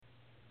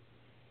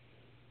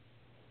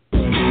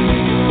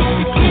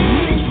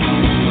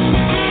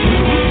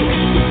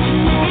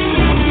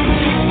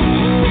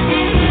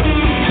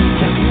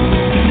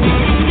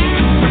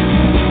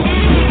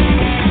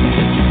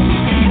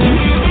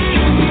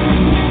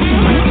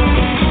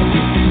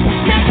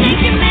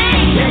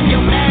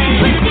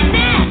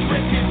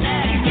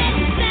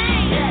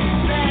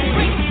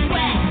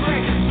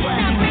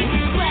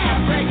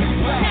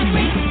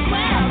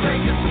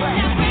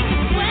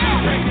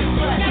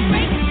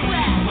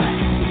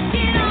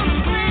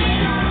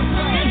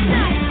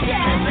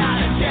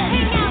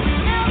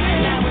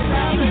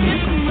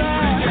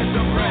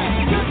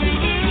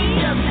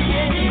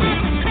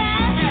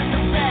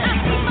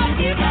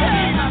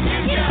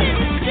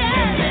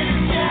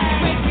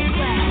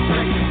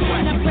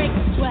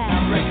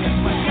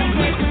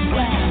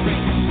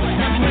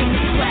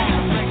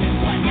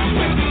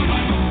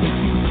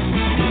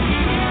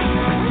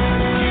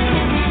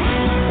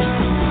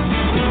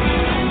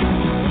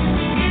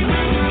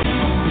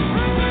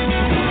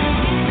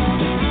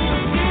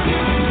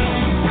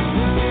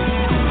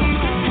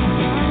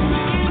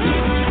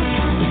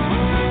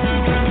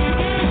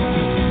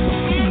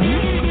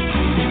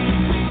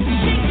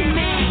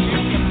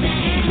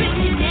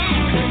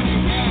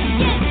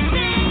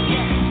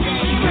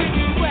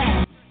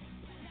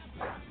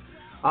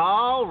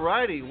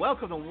righty,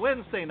 welcome to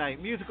Wednesday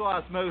Night Musical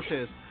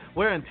Osmosis,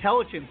 where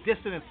intelligent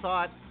dissonant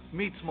thought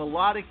meets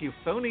melodic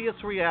euphonious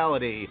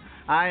reality.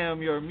 I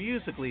am your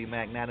musically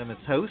magnanimous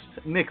host,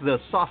 Nick the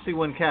Saucy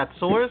One Cat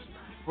Source,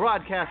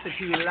 broadcasting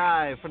to you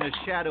live from the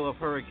shadow of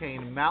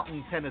Hurricane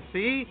Mountain,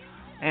 Tennessee.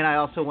 And I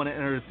also want to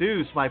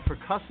introduce my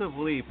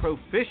percussively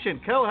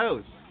proficient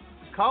co-host,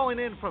 calling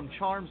in from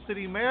Charm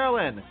City,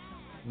 Maryland,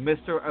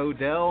 Mr.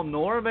 Odell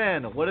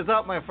Norman. What is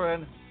up, my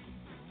friend?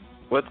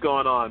 What's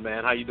going on,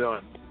 man? How you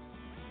doing?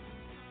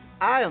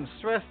 I am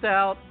stressed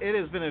out. It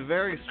has been a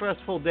very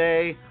stressful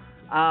day.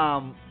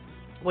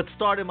 What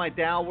started my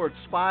downward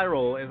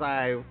spiral is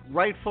I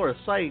write for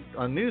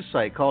a news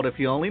site called If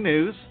You Only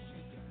News.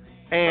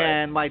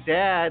 And My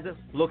dad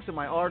looks at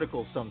my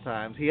articles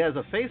sometimes. He has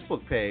a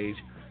Facebook page,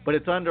 but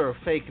it's under a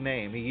fake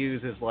name. He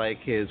uses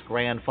like his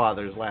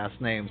grandfather's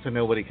last name so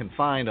nobody can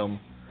find him.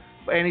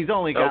 And he's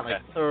only got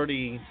like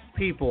 30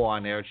 people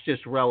on there. It's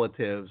just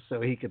relatives,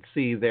 so he could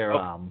see their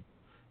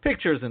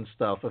pictures and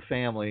stuff of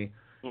family.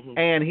 Mm-hmm.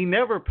 And he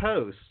never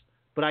posts,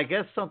 but I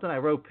guess something I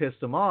wrote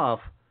pissed him off,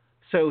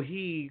 so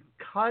he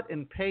cut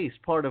and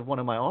pasted part of one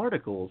of my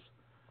articles,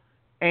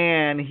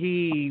 and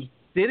he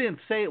didn't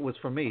say it was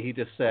for me. He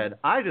just said,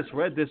 I just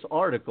read this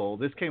article.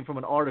 This came from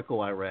an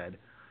article I read.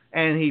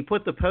 And he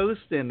put the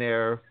post in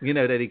there, you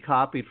know, that he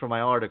copied from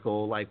my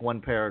article, like one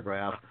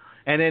paragraph.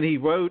 And then he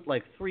wrote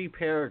like 3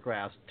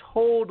 paragraphs,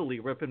 totally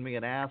ripping me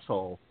an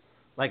asshole,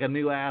 like a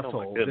new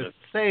asshole. Just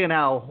saying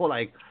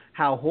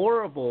how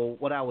horrible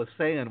what I was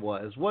saying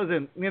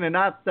wasn't, you know,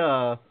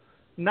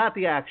 not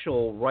the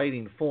actual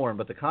writing form,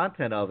 but the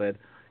content of it.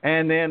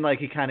 And then like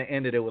he kind of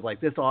ended it with like,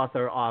 this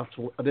writer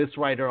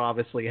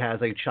obviously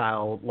has a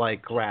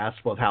childlike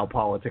grasp of how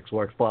politics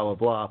works, blah blah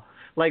blah.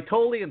 Like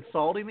totally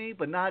insulting me,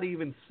 but not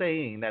even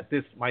saying that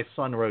my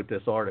son wrote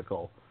this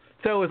article.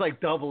 So it was like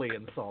doubly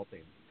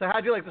insulting. So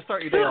how'd you like to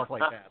start your day off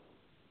like that?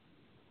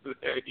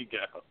 There you go.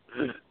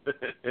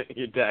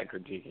 Your dad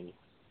critiquing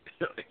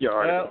your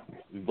article.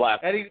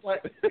 And he,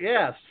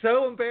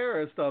 so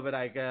embarrassed of it,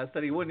 I guess,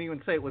 that he wouldn't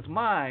even say it was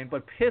mine,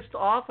 but pissed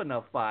off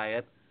enough by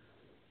it,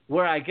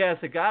 where I guess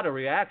it got a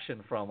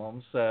reaction from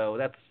him. So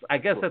I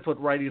guess that's what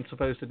writing's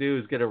supposed to do,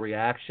 is get a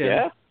reaction.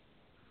 Yeah.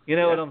 You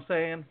know what I'm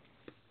saying?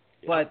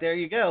 Yeah. But there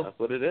you go. That's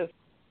what it is.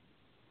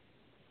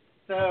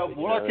 So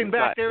walking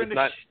back there in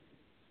the...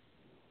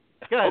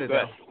 Go ahead,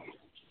 good.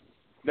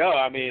 No,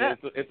 I mean,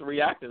 it's a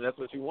reaction. That's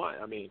what you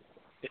want. I mean...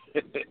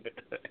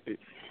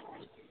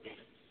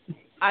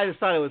 I just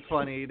thought it was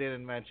funny he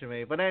didn't mention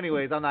me. But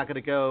anyways, I'm not going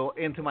to go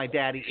into my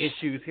daddy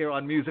issues here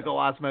on Musical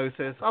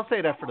Osmosis. I'll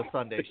say that for the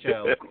Sunday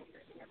show.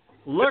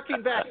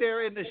 Lurking back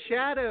there in the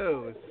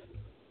shadows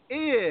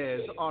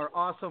is our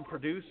awesome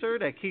producer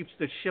that keeps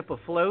the ship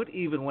afloat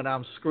even when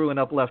I'm screwing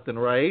up left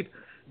and right,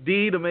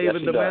 Dee the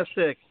Maven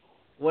Domestic.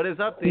 What is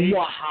up, Dee?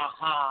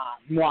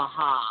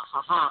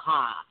 Mwahaha.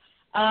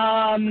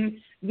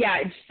 Yeah,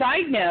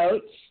 side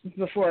note,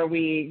 before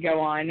we go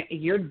on,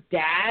 your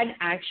dad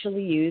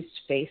actually used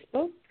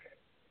Facebook?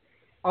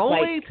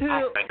 Only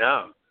I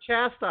know.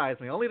 Chastise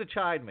me, only to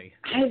chide me.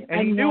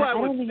 I knew I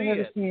would don't think see I've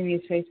ever seen him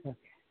use Facebook.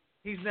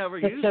 He's never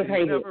That's used so it.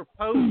 crazy. He never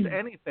posted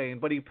anything,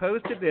 but he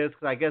posted this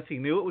because I guess he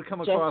knew it would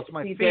come across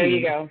my feed. There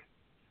you go.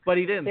 But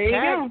he didn't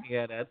tag me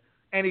in it,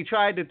 and he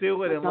tried to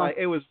do it, and like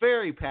it was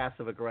very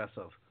passive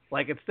aggressive.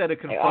 Like instead of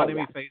confronting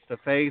me face to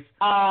face,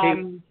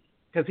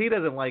 because he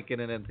doesn't like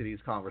getting into these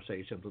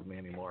conversations with me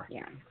anymore.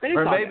 Yeah, but it's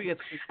or maybe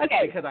it's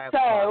because I have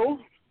fun.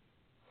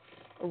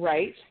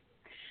 Right.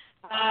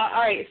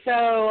 All right.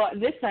 So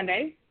this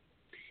Sunday,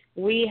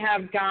 we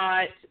have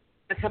got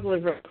a couple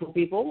of really cool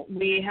people.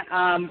 We,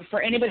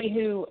 for anybody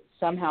who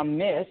somehow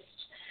missed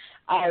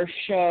our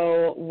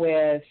show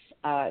with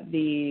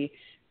the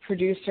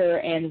producer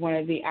and one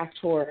of the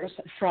actors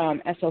from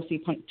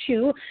SLC Punk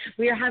 2,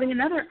 we are having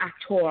another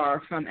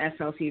actor from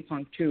SLC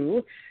Punk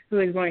 2 who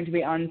is going to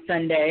be on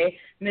Sunday,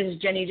 Ms.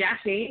 Jenny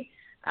Jaffe,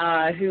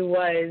 who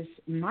was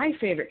my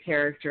favorite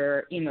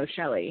character, Emo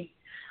Shelley.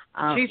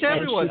 She's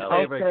everyone's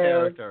favorite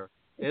character.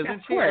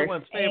 Isn't she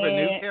everyone's favorite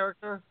new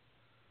character?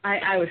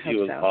 I would hope so. She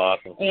was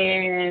awesome.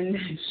 And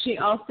she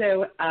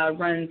also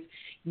runs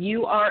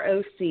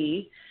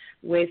UROC,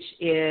 which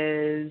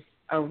is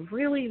a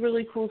really,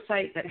 really cool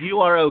site that You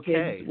Are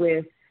Okay.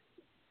 With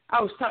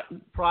Project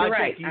you're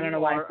right. I don't know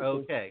why.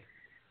 Okay.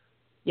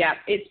 Yeah,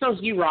 it spells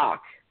You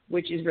Rock,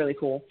 which is really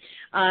cool.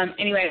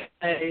 Anyway,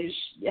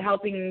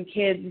 helping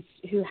kids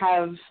who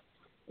have,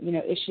 you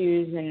know,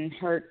 issues and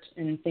hurt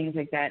and things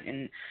like that.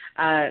 And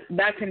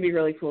that's going to be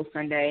really cool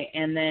Sunday.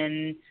 And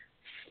then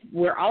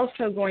we're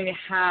also going to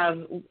have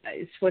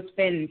what's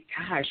been,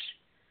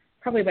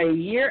 probably about a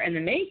year in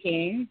the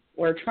making.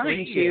 We're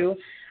trying to.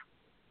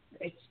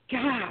 He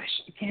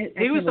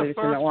was the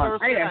first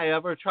person I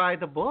ever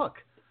tried to book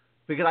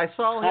because I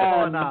saw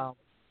him on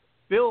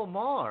Bill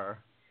Maher.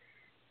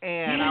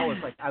 And I was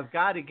like, I've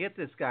got to get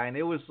this guy. And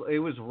it was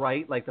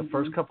right, like the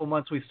first couple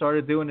months we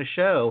started doing the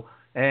show.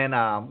 And,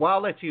 well,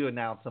 I'll let you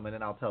announce them, and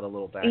then I'll tell a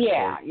little backstory.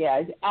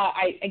 Yeah.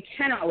 I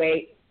cannot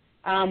wait.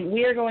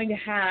 We are going to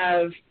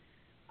have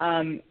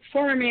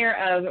Former mayor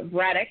of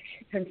Braddock,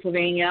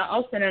 Pennsylvania,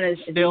 also known as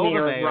the Still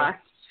mayor of Rust.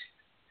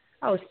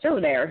 Oh, still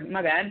there.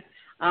 My bad.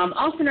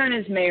 Also known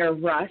as Mayor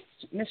of Rust,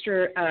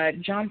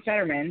 Mr. John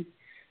Fetterman,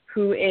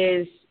 who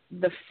is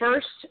the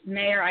first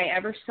mayor I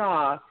ever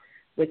saw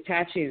with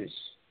tattoos.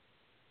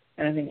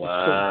 And I think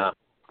wow.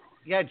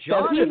 Yeah,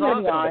 John is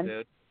awesome,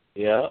 dude.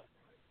 Yeah.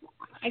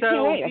 I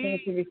can't wait. I think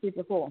it's going to be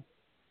super cool.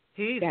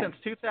 Since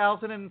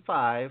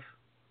 2005,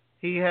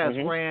 he has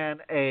ran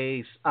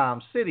a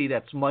city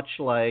that's much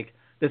like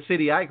the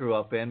city I grew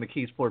up in,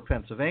 McKeesport,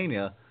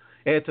 Pennsylvania.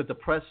 It's a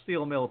depressed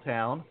steel mill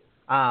town,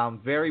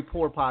 very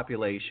poor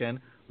population,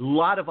 a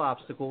lot of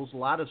obstacles, a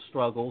lot of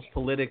struggles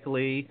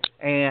politically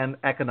and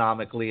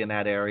economically in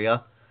that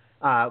area.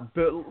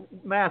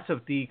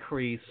 Massive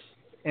decrease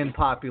in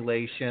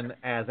population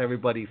as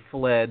everybody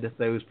fled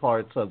those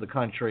parts of the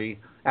country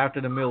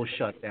after the mill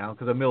shut down,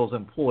 because the mills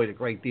employed a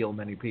great deal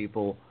many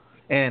people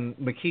in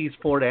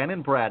McKeesport and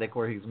in Braddock,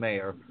 where he's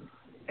mayor.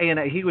 And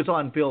he was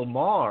on Bill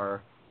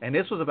Maher, and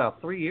this was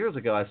about 3 years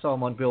ago. I saw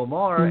him on Bill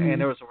Maher,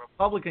 and there was a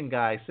Republican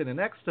guy sitting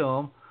next to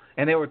him,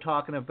 and they were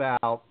talking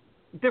about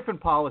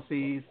different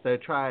policies to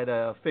try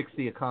to fix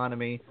the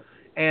economy.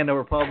 And the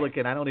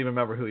Republican, I don't even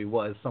remember who he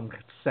was, some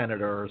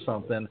senator or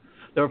something.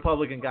 The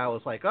Republican guy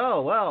was like,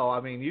 "Oh, well,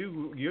 I mean,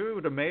 you're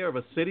the mayor of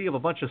a city of a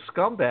bunch of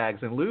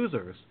scumbags and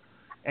losers."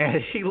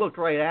 And he looked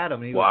right at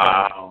him. And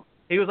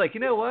he was like, "You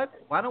know what?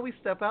 Why don't we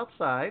step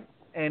outside,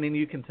 and then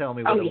you can tell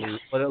me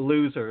what a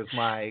loser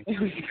my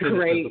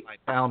citizens of my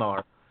town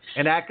are."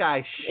 And that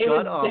guy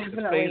shut up. His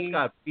face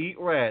got beat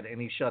red, and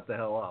he shut the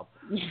hell up.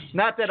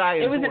 Not that I.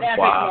 It was an epic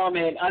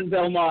moment on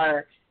Bill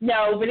Maher.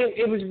 No, but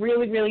it was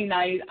really, really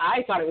nice.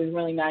 I thought it was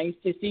really nice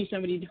to see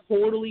somebody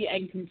totally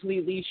and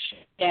completely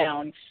shut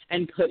down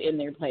and put in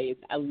their place.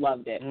 I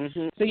loved it.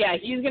 So, yeah,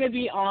 he's going to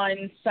be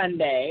on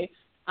Sunday.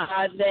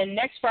 Then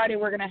next Friday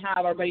we're going to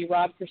have our buddy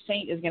Rob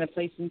Kersaint is going to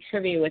play some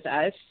trivia with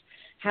us.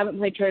 Haven't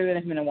played trivia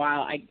with him in a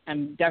while.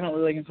 I'm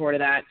definitely looking forward to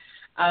that.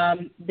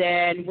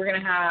 Then we're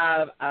going to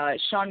have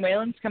Sean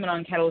Whalen's coming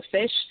on Kettle of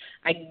Fish.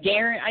 I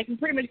can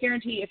pretty much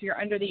guarantee if you're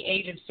under the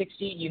age of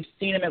 60, you've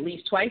seen him at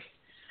least twice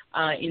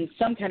in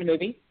some kind of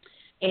movie.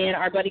 And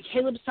our buddy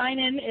Caleb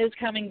Sinan is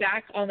coming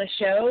back on the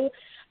show.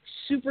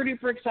 Super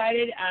duper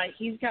excited.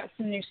 He's got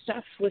some new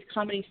stuff with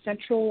Comedy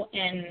Central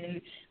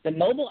and the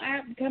mobile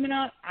app coming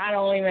up. I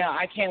don't even know.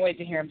 I can't wait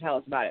to hear him tell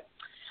us about it.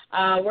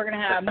 We're going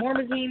to have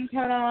Mormazine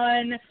coming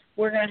on.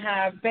 We're going to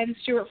have Ben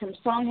Stewart from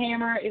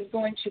Songhammer is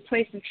going to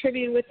play some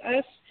trivia with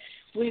us.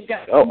 We've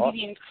got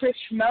comedian Chris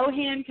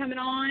Mohan coming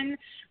on.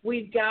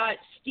 We've got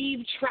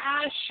Steve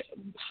Trash,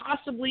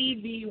 possibly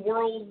the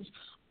world's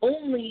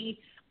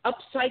only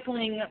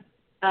upcycling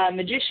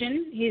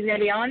magician. He's going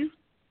to be on.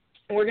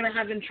 We're going to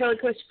have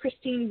ventriloquist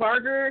Christine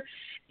Barger,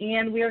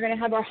 and we are going to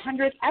have our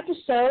 100th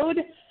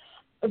episode,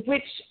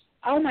 which,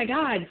 oh, my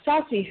God,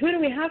 Saucy, who do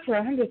we have for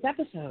our 100th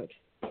episode?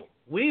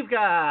 We've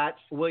got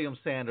William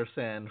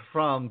Sanderson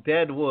from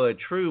Deadwood,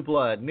 True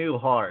Blood, New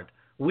Heart.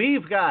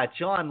 We've got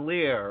John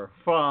Lear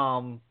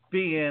from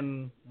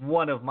being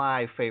one of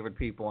my favorite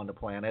people on the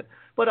planet,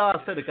 but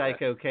also the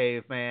Geico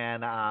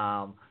Caveman,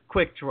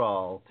 Quick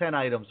Draw, 10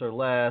 items or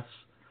less.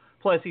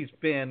 Plus, he's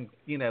been,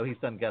 he's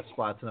done guest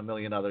spots in a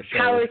million other shows.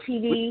 Howard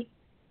TV.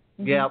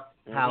 Yep,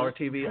 Howard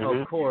TV,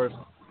 of course.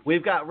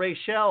 We've got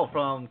Rachel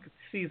from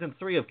Season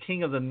 3 of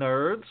King of the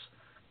Nerds.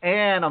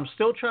 And I'm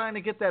still trying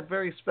to get that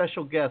very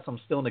special guest. I'm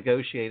still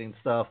negotiating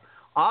stuff.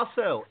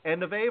 Also,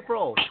 end of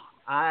April,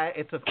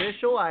 it's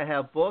official. I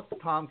have booked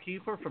Tom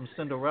Kiefer from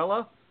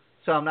Cinderella.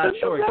 So I'm not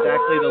sure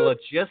exactly the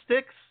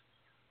logistics.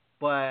 Mm-hmm.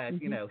 But,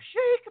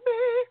 shake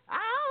me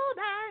all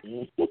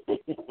night.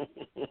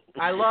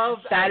 I love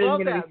that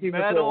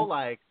metal, cool.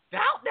 like,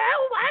 don't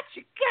know what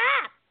you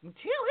got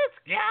until it's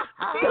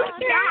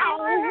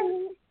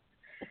gone.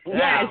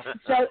 Yes,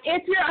 so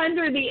if you're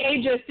under the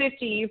age of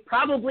 50, you've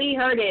probably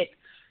heard it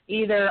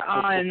either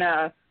on,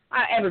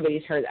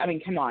 everybody's heard it. I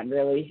mean, come on,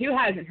 really. Who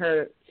hasn't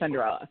heard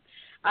Cinderella?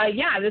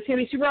 Yeah, this is going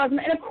to be super awesome.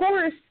 And, of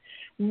course,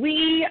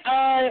 we,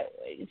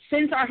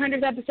 since our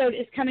 100th episode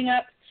is coming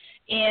up,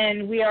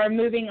 and we are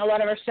moving a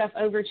lot of our stuff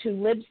over to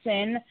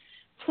Libsyn,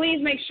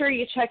 please make sure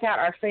you check out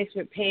our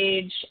Facebook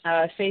page,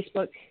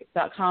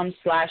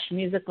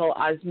 facebook.com/musical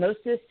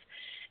osmosis,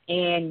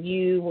 and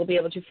you will be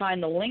able to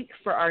find the link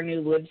for our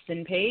new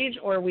Libsyn page,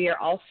 or we are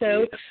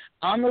also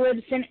on the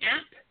Libsyn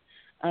app,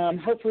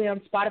 hopefully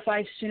on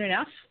Spotify soon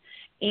enough.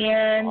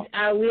 And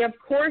we, of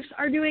course,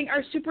 are doing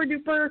our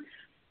super-duper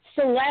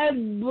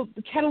celeb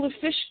Kettle of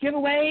Fish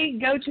giveaway.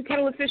 Go to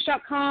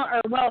kettleoffish.com,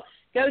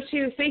 go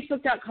to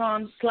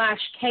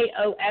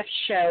facebook.com/KOF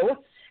show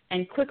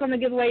and click on the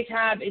giveaway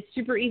tab. It's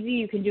super easy.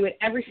 You can do it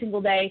every single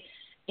day.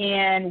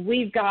 And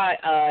we've got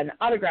an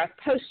autographed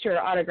poster,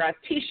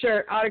 autographed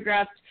T-shirt,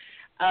 autographed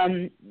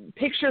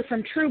picture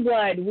from True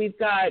Blood. We've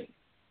got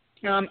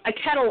a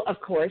kettle, of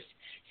course,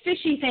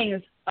 fishy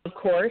things, of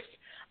course,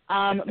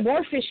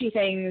 more fishy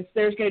things.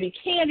 There's going to be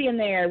candy in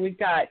there. We've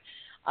got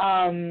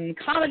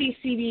comedy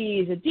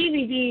CDs, a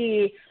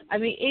DVD. I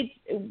mean,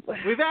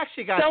 we've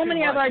actually got so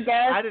many much. of our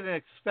guests. I didn't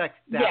expect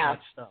that much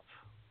stuff.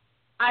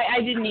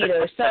 I didn't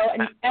either. So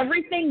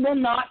everything will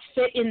not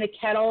fit in the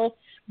kettle,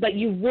 but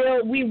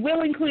we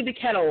will include the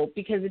kettle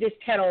because it is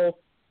kettle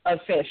of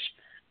fish.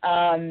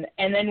 And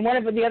then one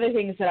of the other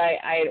things that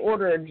I had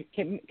ordered,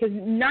 because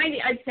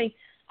I'd say,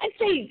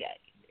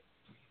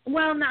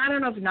 well, no, I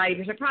don't know if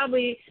 90%,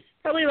 probably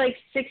like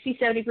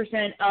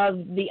 60-70%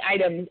 of the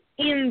items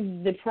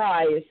in the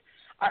prize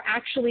are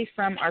actually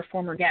from our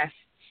former guests.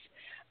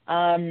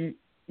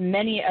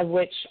 Many of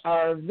which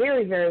are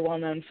very, very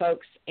well-known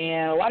folks,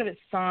 and a lot of it's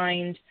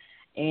signed.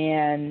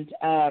 And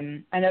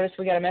I noticed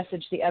we got a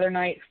message the other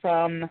night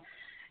from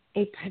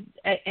an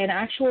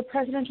actual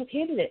presidential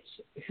candidate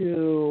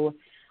who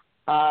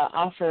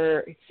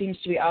seems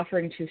to be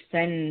offering to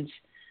send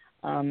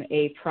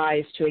a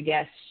prize to a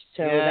guest.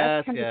 So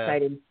that's kind of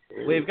exciting.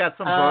 We've got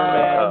some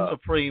Burman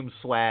Supreme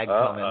swag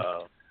coming.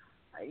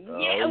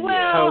 Yeah,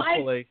 well,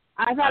 hopefully.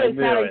 I thought it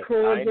sounded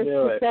cool just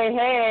to say,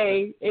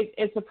 hey,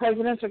 it's a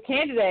presidential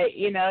candidate.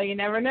 You know, you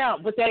never know.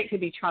 But then it could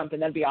be Trump,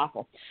 and that'd be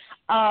awful.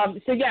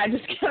 So, yeah,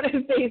 just go to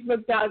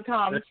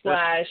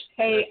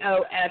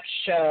facebook.com/KOF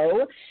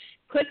show.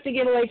 Click the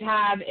giveaway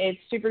tab. It's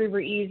super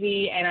duper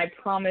easy, and I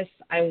promise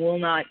I will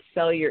not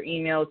sell your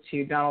email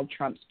to Donald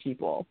Trump's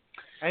people.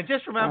 And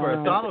just remember,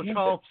 if Donald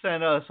Trump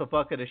sent us a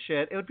bucket of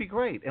shit, it would be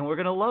great, and we're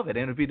going to love it,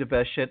 and it would be the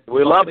best shit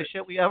we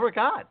ever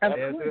got.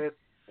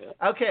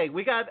 Okay,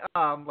 we got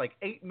like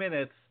 8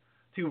 minutes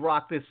to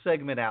rock this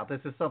segment out.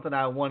 This is something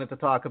I wanted to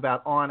talk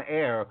about on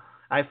air.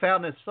 I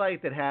found this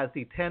site that has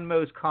the 10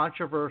 most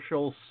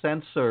controversial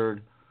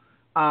censored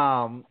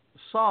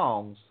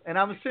songs, and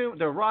I'm assuming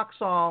they're rock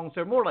songs.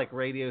 They're more like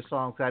radio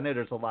songs. I know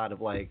there's a lot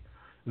of like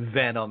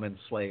Venom and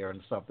Slayer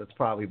and stuff that's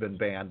probably been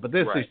banned, but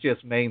this is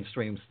just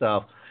mainstream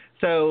stuff.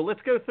 So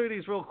let's go through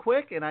these real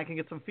quick, and I can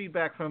get some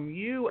feedback from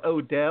you,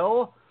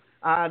 Odell.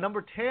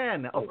 Number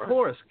 10, of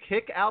course,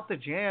 Kick Out the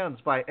Jams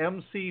by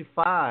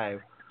MC5.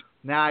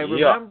 Now, I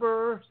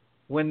remember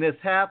when this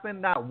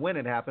happened, not when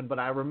it happened, but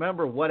I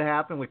remember what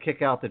happened with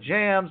Kick Out the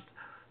Jams.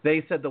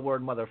 They said the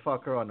word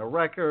motherfucker on the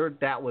record.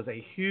 That was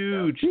a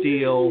huge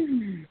deal.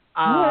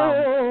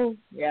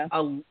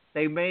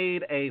 They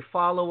made a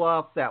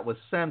follow-up that was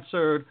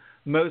censored.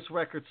 Most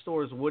record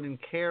stores wouldn't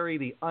carry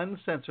the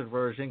uncensored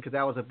version because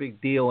that was a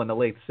big deal in the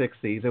late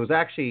 60s. It was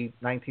actually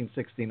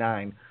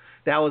 1969.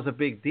 That was a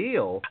big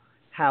deal.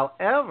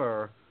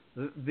 However,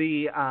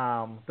 the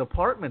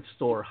department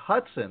store,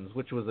 Hudson's,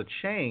 which was a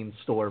chain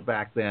store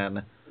back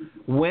then,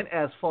 went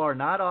as far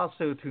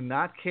to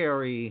not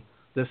carry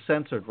the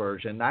censored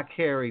version, not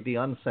carry the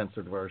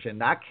uncensored version,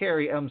 not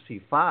carry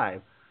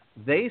MC5.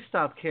 They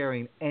stopped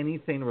carrying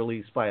anything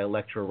released by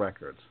Elektra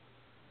Records.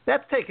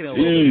 That's taking it a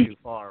little bit too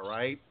far,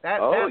 right?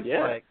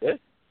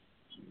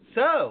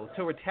 So,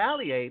 to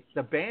retaliate,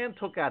 the band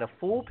took out a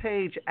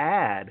full-page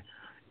ad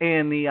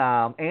in the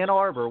Ann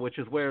Arbor, which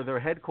is where their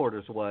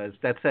headquarters was,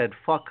 that said,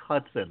 fuck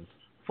Hudson's.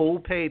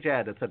 Full-page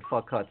ad that said,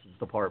 fuck Hudson's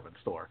department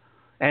store.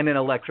 And then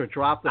Elektra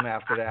dropped them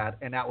after that,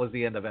 and that was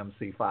the end of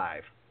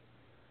MC5.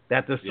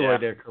 That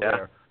destroyed their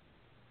career.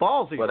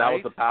 Ballsy, but that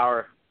was the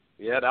power.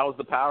 Yeah, that was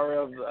the power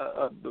of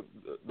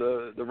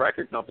the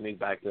record companies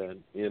back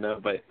then, you know.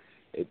 But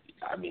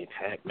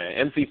heck,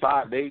 man,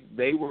 MC5,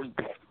 they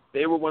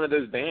were one of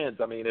those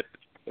bands. I mean, if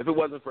it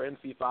wasn't for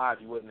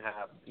MC5, you wouldn't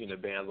have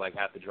bands like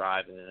At the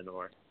Drive-In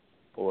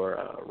or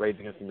Rage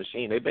Against the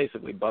Machine. They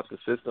basically bucked the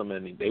system,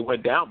 and they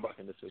went down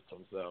bucking the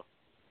system. So,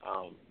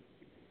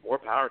 more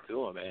power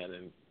to them,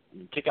 man.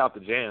 And Kick Out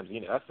the Jams,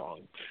 that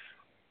song.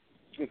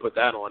 You can put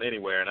that on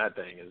anywhere, and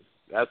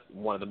that's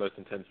one of the most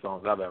intense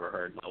songs I've ever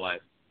heard in my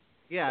life.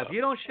 Yeah, if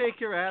you don't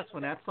shake your ass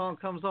when that song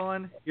comes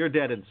on, you're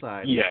dead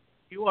inside. Yeah.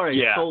 You are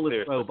a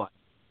soulless robot.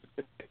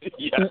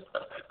 Yeah.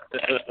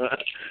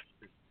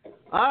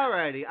 All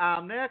righty.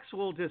 Next,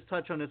 we'll just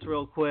touch on this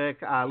real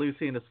quick.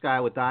 Lucy in the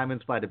Sky with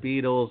Diamonds by the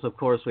Beatles. Of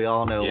course, we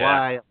all know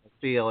why.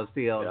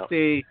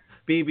 LSD.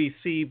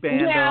 BBC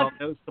Bando.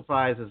 No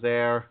surprises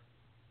there.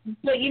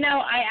 But,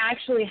 I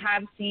actually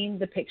have seen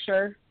the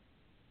picture.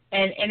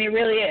 And it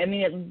really,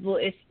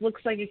 it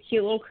looks like a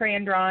cute little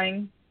crayon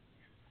drawing,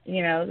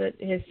 that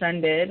his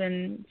son did.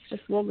 And it's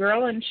just a little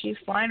girl, and she's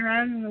flying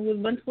around with a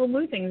bunch of little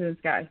blue things in the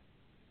sky.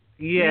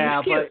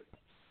 Yeah, but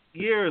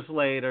years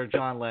later,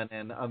 John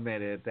Lennon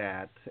admitted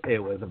that it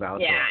was about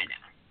drugs.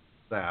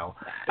 I know.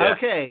 So,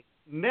 okay,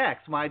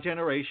 next, My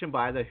Generation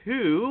by The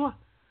Who.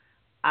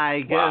 I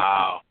guess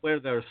where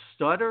their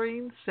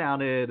stuttering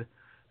sounded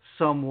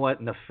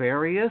somewhat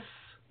nefarious.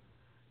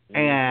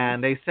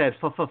 And they said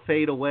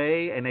fade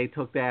away, and they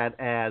took that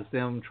as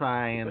them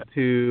trying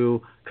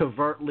to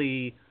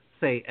covertly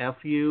say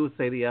F you,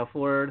 say the F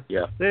word.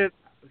 Yeah.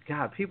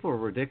 God, people were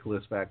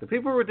ridiculous back then.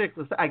 People were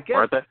ridiculous. I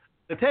guess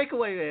the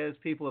takeaway is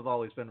people have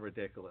always been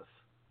ridiculous.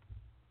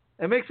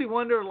 It makes me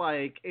wonder,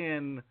 like,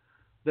 in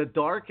the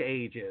dark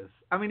ages,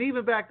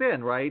 even back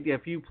then, right,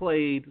 if you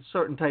played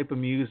certain type of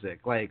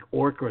music, like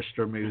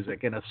orchestra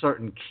music in a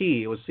certain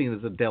key, it was seen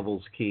as a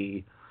devil's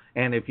key.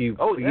 And if you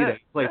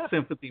played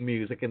symphony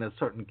music in a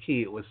certain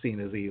key, it was seen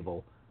as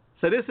evil.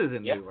 So this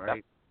isn't new,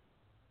 right?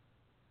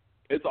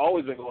 It's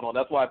always been going on.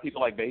 That's why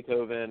people like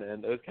Beethoven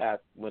and those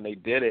cats, when they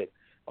did it,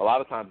 a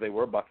lot of times they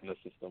were bucking the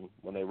system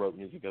when they wrote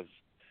music. Because,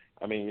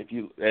 I mean, if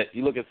you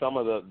look at some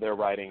of their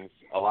writings,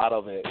 a lot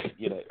of it,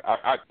 you know,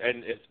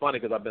 and it's funny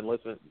because I've been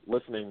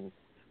listening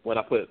when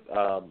I put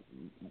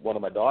one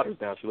of my daughters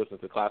down. She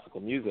listens to classical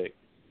music,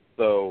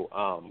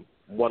 so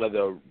one of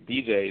the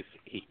DJs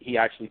he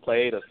actually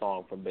played a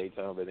song from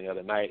Beethoven the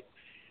other night,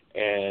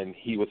 and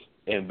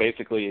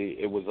basically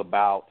it was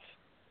about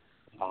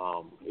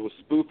it was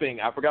spoofing.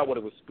 I forgot what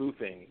it was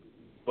spoofing,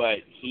 but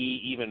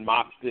he even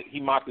mocked it. He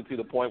mocked it to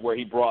the point where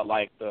he brought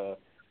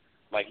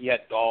he had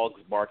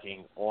dogs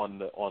barking on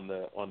the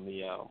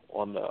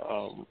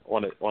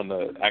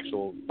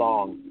actual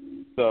song.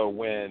 So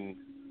when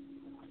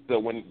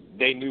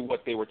they knew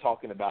what they were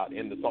talking about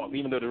in the song,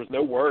 even though there was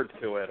no words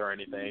to it or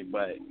anything,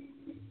 but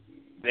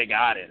they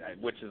got it,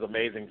 which is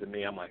amazing to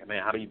me. I'm like,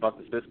 man, how do you buck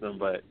the system?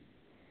 But,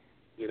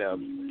 you know,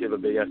 give a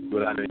big S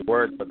without any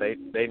words, but they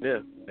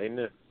knew. They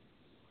knew.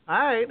 All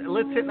right,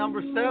 let's hit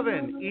number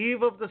 7,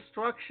 Eve of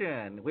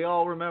Destruction. We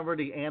all remember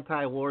the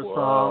anti-war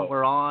song,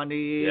 We're on the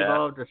Eve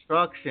of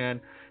Destruction.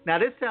 Now,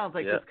 this sounds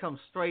like this comes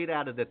straight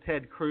out of the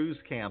Ted Cruz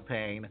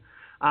campaign.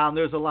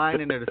 There's a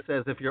line in there that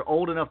says, if you're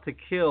old enough to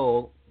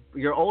kill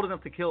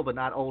but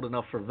not old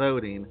enough for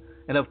voting.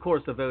 And, of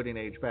course, the voting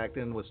age back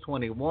then was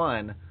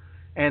 21.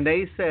 And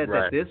they said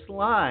that this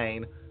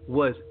line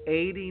was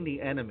aiding the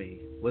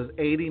enemy, was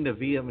aiding the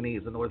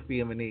Vietnamese, the North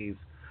Vietnamese.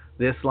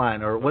 This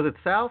line, or was it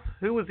South?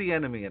 Who was the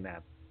enemy in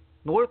that?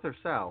 North or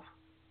South?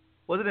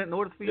 Wasn't it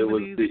North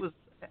Vietnamese was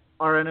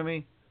our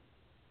enemy?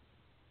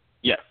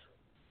 Yes.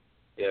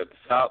 Yeah,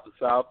 South,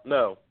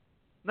 no.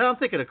 No, I'm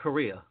thinking of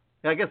Korea.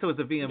 I guess it was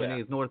the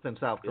Vietnamese, North and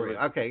South Korea.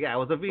 Okay, yeah, it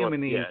was the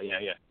Vietnamese.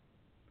 Yeah.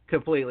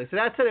 Completely. So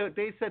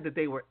they said that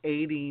they were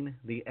aiding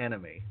the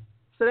enemy.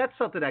 So that's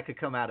something that could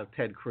come out of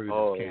Ted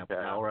Cruz's camp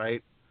now,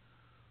 right?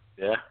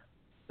 Yeah.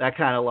 That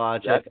kind of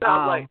logic. That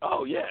sounds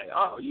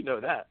you know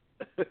that.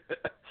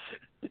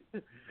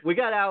 We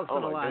got Alex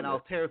on the line. Goodness. I'll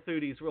tear through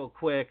these real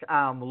quick.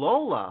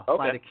 Lola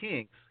by the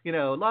Kinks. You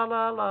know, la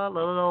la la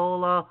la la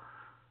la.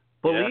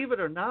 Believe it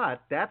or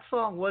not, that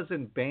song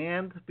wasn't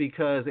banned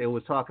because it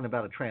was talking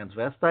about a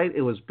transvestite.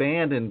 It was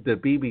banned in the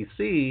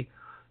BBC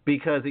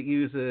because it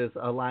uses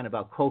a line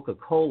about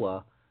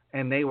Coca-Cola,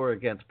 and they were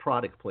against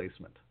product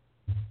placement.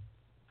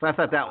 So I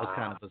thought that was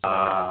kind of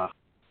bizarre.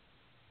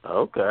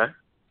 Okay.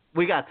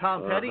 We got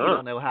Tom Petty. You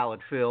don't know how it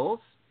feels.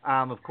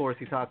 Of course,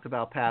 he talked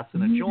about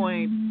passing a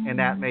joint, and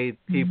that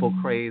made people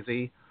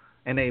crazy,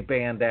 and they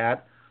banned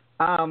that.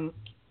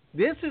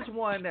 This is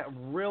one that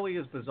really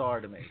is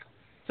bizarre to me.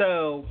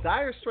 So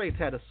Dire Straits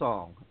had a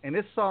song, and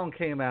this song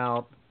came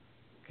out,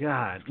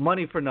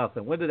 Money for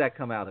Nothing. When did that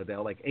come out,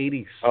 Adele? Like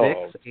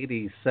 86,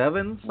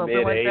 87,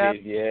 something like that?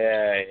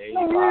 Mid-80s,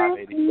 85,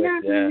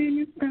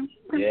 86,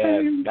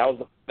 yeah. That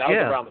was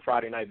around the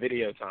Friday night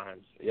video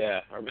times. Yeah,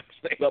 I remember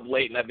staying up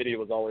late, and that video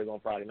was always on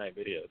Friday night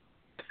videos.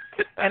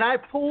 And I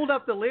pulled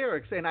up the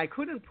lyrics, and I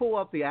couldn't pull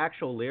up the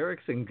actual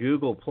lyrics in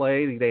Google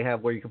Play. They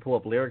have where you can pull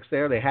up lyrics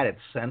there. They had it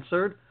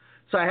censored,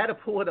 so I had to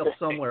pull it up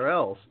somewhere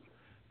else.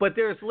 But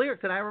there's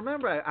lyrics, and I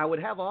remember I would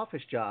have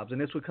office jobs, and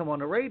this would come on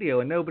the radio,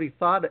 and nobody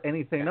thought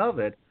anything of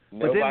it.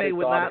 Nobody but then they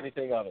would thought not,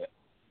 anything of it.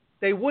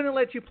 They wouldn't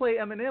let you play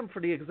Eminem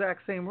for the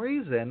exact same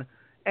reason.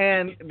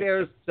 And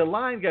the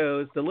line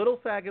goes, the little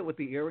faggot with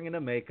the earring and the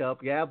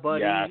makeup, yeah,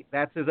 buddy,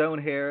 that's his own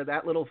hair.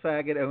 That little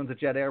faggot owns a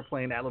jet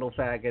airplane. That little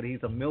faggot,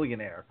 he's a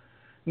millionaire.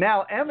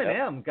 Now,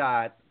 Eminem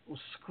got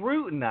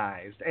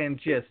scrutinized and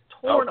just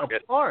torn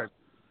apart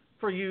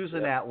for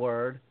using that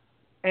word.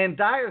 And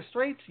Dire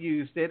Straits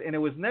used it, and it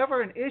was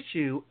never an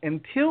issue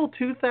until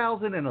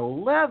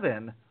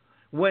 2011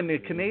 when the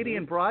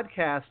Canadian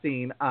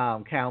Broadcasting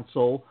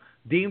Council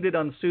deemed it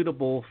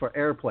unsuitable for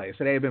airplay.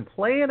 So they had been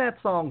playing that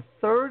song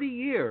 30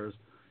 years,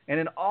 and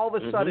then all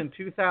of a sudden,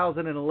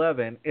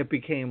 2011, it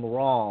became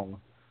wrong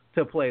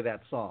to play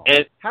that song.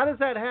 And, how does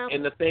that happen?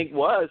 And the thing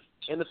was,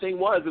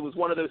 it was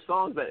one of those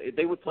songs that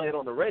they would play it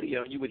on the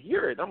radio, and you would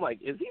hear it. I'm like,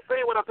 is he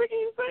saying what I think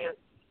he's saying?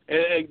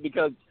 And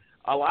because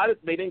a lot of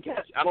they didn't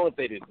catch. I don't know if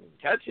they didn't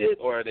catch it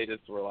or they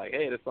just were like,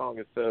 hey, this song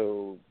is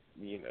so,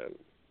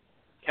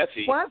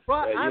 catchy. Well, I've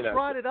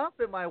brought it up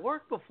in my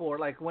work before,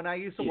 like when I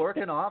used to work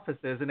in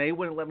offices and they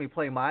wouldn't let me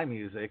play my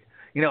music.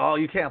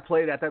 You can't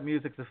play that. That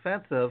music's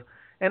offensive.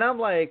 And I'm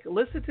like,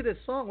 listen to this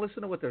song.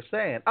 Listen to what they're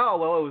saying. Oh,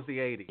 well, it was the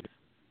 80s.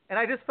 And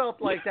I just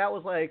felt like that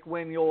was like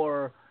when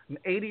your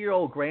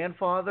 80-year-old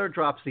grandfather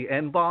drops the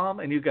N-bomb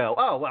and you go,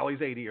 oh, well,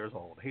 he's 80 years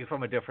old. He's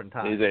from a different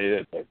time. He's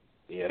 80.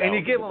 Yeah, and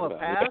you give him a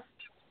pass.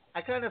 I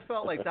kind of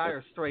felt like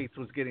Dire Straits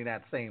was getting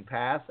that same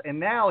pass. And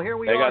now here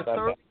we are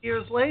 30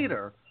 years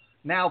later.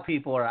 Now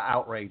people are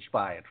outraged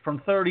by it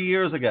from 30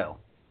 years ago.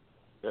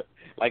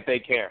 Like they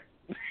care.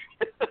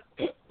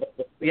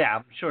 Yeah,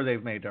 I'm sure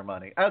they've made their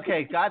money.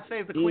 Okay, God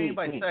Save the Queen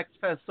by Sex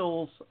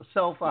Pistols,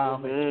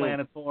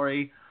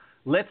 self-explanatory.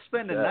 Let's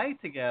Spend a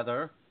Night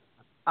Together.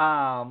 They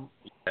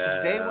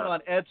went on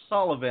Ed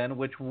Sullivan,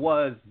 which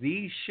was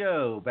the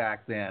show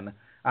back then.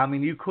 I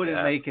mean, you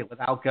couldn't make it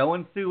without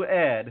going through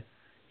Ed.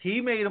 He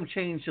made them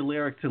change the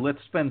lyric to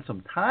Let's Spend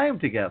Some Time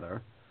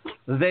Together.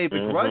 They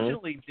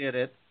begrudgingly did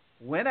it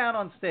went out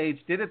on stage,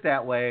 did it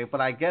that way,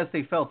 but I guess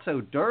they felt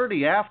so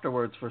dirty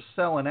afterwards for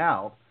selling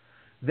out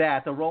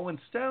that the Rolling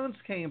Stones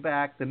came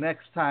back the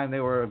next time they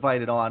were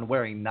invited on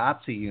wearing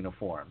Nazi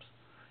uniforms.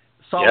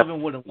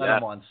 Sullivan wouldn't let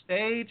them on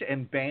stage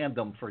and banned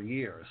them for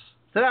years.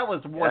 So that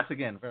was, once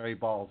again, very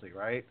ballsy,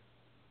 right?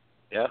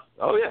 Yeah.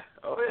 Oh, yeah.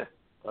 Well,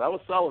 that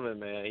was Sullivan,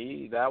 man.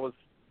 You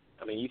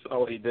saw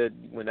what he did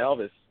when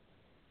Elvis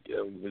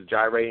was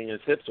gyrating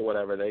his hips or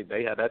whatever.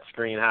 They had that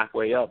screen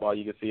halfway up. All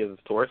you could see is his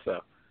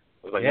torso.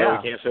 It was like, no,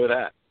 we can't show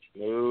that.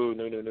 No,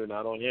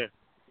 not on here.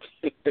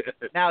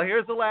 Now,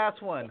 here's the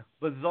last one.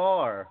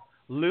 Bizarre.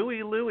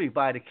 Louie Louie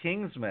by the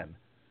Kingsmen.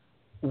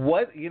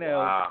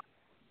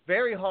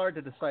 Very hard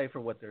to decipher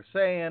what they're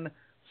saying.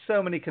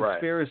 So many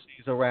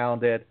conspiracies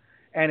around it.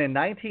 And in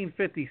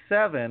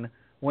 1957,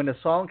 when the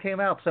song came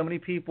out, so many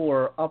people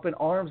were up in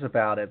arms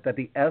about it that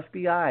the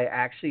FBI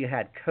actually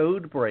had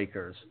code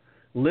breakers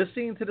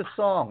listening to the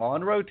song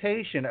on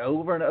rotation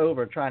over and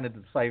over, trying to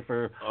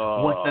decipher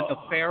what the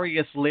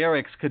nefarious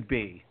lyrics could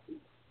be.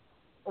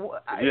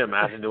 Can you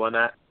imagine doing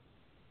that?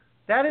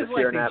 That is just like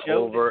hearing that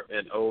over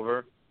and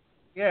over.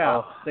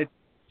 Yeah, the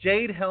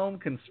Jade Helm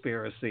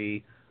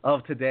conspiracy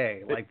of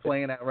today, like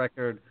playing that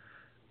record.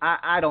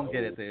 I don't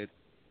get it, dude.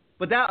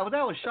 But that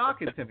was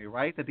shocking to me,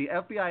 right? That the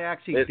FBI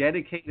actually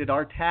dedicated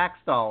our tax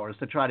dollars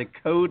to try to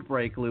code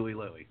break Louie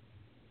Louie.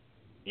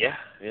 Yeah,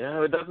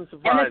 it doesn't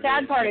surprise me. And the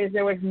sad part is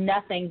there was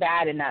nothing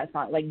bad in that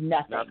song, like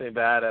nothing. Nothing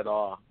bad at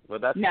all.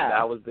 But that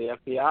was the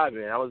FBI,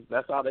 man.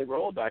 That's how they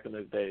rolled back in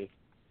those days.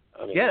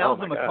 I mean, that was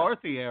the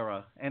McCarthy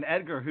era, and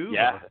Edgar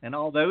Hoover, and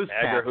all those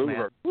Edgar cats, Hoover.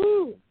 man.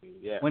 Woo.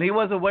 Yeah. When he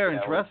wasn't wearing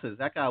dresses,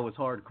 that guy was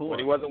hardcore. When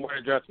he wasn't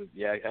wearing dresses,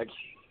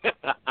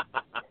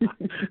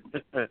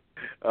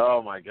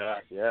 oh my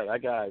gosh, that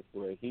guy,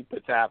 he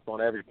put taps on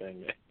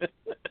everything.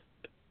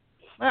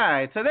 All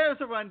right, so there's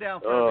a rundown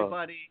for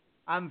everybody.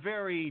 I'm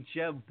very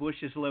Jeb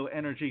Bush's low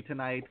energy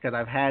tonight because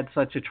I've had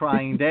such a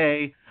trying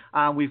day.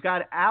 We've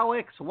got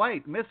Alex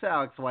White, Miss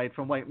Alex White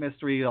from White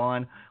Mystery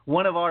on,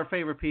 one of our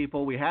favorite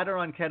people. We had her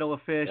on Kettle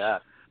of Fish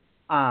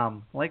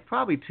like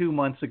probably 2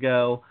 months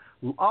ago.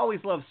 Always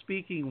love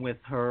speaking with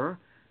her.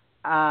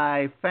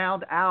 I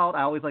found out,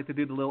 I always like to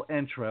do the little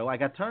intro. I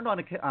got turned on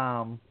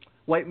to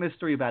White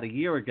Mystery about a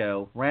year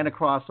ago, ran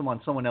across them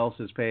on someone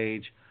else's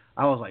page.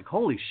 I was like,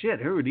 holy shit,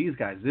 who are these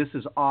guys? This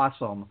is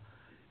awesome.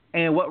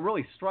 And what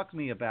really struck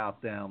me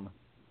about them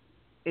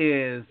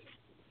is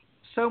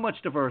so much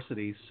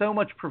diversity, so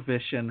much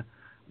provision.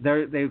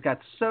 They've got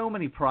so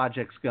many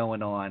projects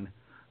going on.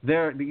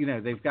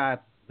 They've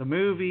got the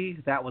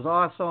movie, that was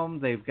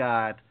awesome. They've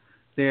got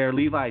their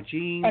Levi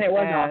Jeans. And it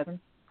was awesome.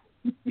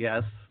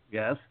 Yes.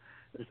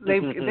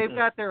 They've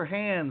got their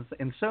hands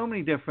in so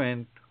many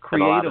different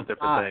creative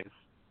things.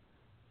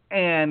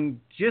 And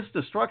just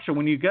the structure,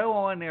 when you go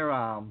on their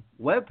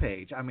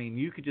webpage, I mean,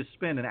 you could just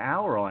spend an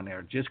hour on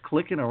there just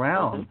clicking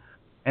around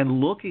and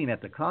looking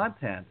at the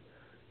content.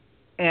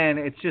 And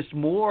it's just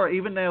more,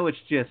 even though it's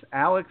just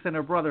Alex and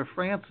her brother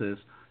Francis,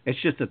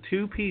 it's just a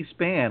two-piece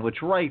band,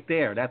 which right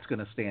there, that's going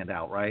to stand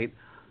out, right?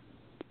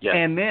 Yeah.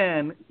 And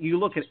then you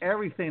look at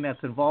everything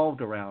that's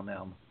involved around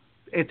them.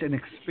 It's an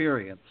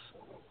experience.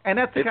 And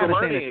that's the kind of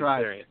thing that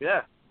drives.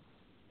 Yeah.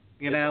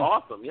 It's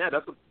awesome. Yeah,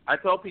 that's what I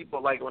tell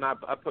people. Like when I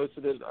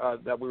posted it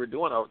that we were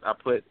doing, I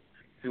put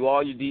to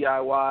all you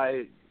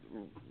DIY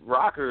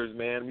rockers,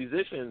 man,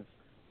 musicians,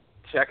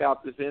 check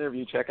out this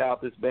interview, check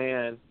out this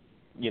band.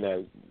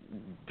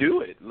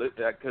 Do it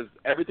because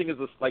everything is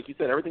like you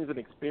said, everything's an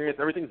experience,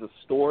 everything's a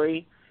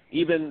story.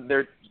 Even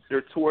their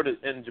tour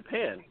in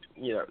Japan,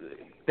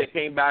 they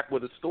came back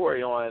with a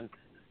story on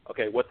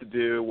what to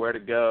do, where to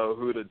go,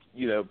 who to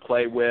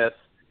play with,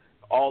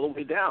 all the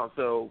way down.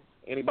 So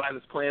anybody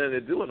that's planning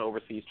to do an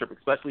overseas trip,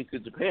 especially to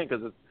Japan,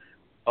 because it's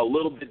a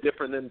little bit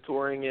different than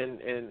touring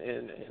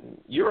in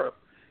Europe,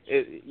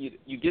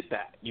 you get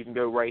that. You can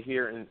go right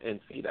here and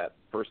see that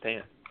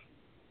firsthand.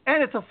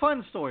 And it's a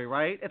fun story,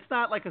 right? It's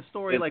not like a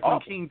story like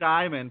when King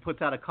Diamond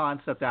puts out a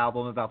concept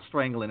album about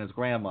strangling his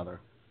grandmother.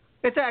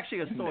 It's actually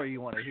a story you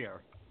want to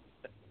hear.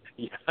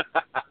 Yeah.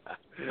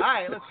 All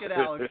right, let's get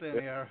Alex in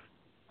here.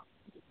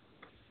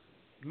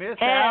 Miss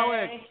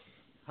Alex,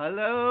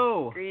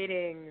 hello.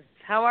 Greetings.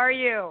 How are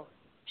you?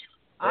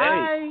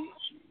 I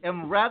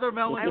am rather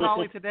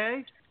melancholy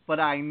today, but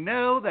I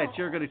know that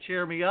you're going to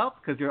cheer me up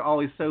because you're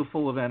always so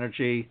full of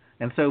energy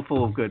and so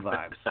full of good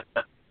vibes.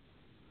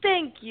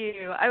 Thank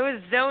you. I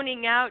was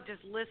zoning out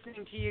just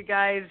listening to you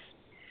guys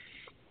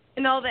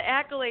and all the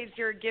accolades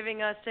you're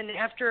giving us. And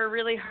after a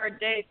really hard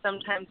day,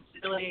 sometimes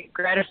it's really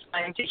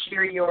gratifying to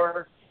hear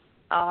your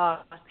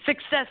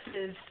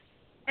successes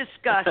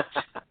discussed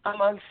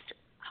amongst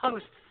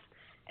hosts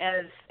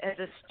as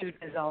astute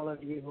as all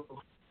of you.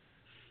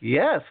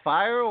 Yes,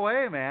 fire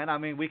away, man. I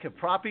mean, we could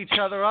prop each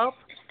other up.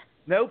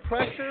 No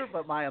pressure,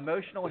 but my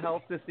emotional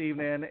health this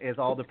evening is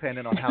all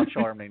dependent on how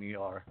charming you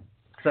are.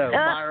 So,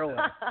 fire away.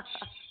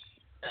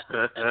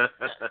 All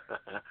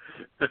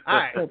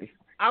right.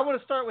 I want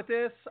to start with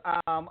this.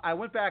 I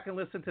went back and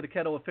listened to the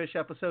Kettle of Fish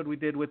episode we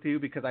did with you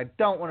because I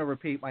don't want to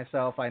repeat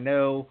myself. I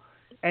know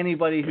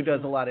anybody who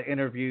does a lot of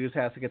interviews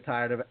has to get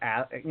tired of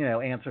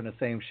answering the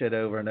same shit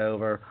over and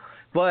over.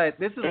 But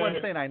this is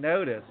one thing I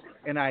noticed,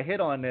 and I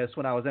hit on this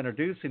when I was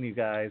introducing you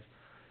guys.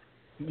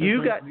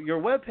 You got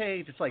your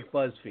webpage. It's like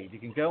BuzzFeed. You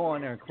can go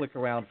on there and click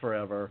around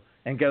forever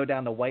and go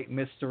down the white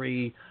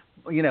mystery,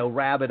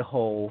 rabbit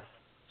hole.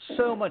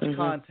 So much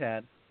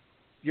content.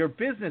 You're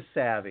business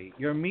savvy.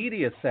 You're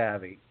media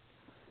savvy.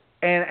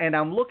 And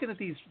I'm looking at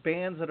these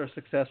bands that are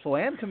successful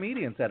and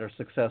comedians that are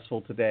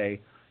successful today,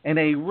 and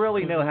they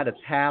really know how to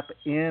tap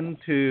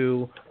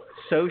into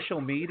social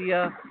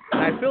media.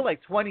 And I feel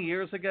like 20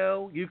 years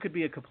ago, you could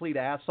be a complete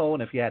asshole,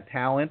 and if you had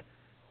talent,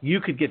 you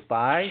could get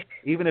by,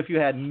 even if you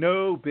had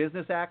no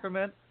business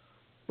acumen.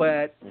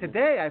 But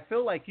today, I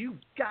feel like you've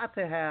got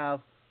to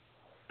have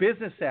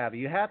business savvy.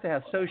 You have to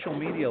have social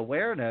media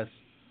awareness.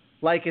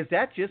 Like, is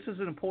that just as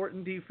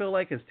important, do you feel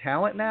like, as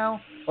talent now?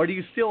 Or do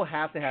you still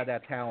have to have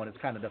that talent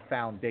as kind of the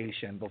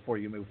foundation before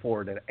you move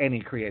forward in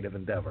any creative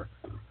endeavor?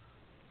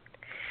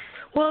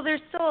 Well,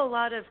 there's still a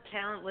lot of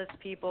talentless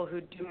people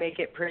who do make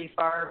it pretty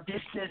far,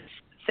 business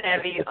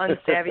savvy,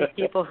 unsavvy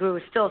people who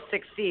still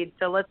succeed.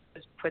 So let's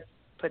just put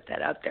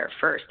that out there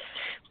first.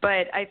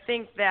 But I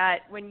think that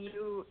when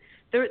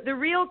the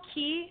real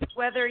key,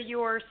 whether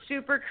you're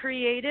super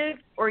creative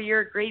or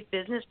you're a great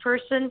business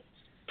person,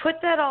 put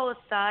that all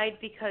aside,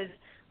 because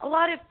a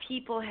lot of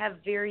people have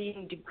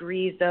varying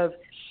degrees of,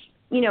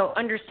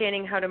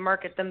 understanding how to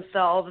market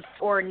themselves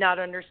or not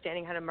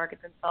understanding how to market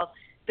themselves.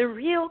 The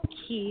real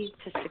key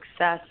to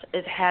success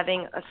is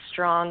having a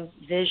strong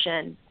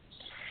vision.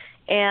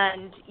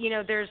 And,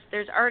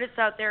 there's artists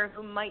out there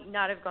who might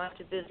not have gone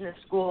to business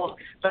school,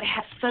 but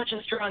have such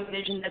a strong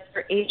vision that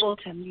they're able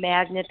to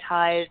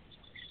magnetize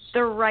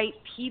the right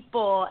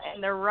people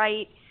and the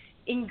right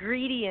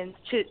ingredients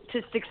to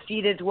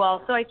succeed as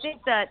well. So I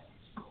think that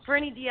for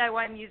any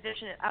DIY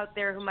musician out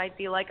there who might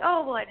be like,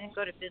 oh, well, I didn't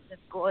go to business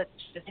school, it's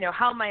just,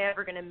 how am I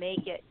ever going to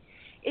make it?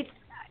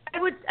 I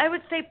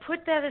would say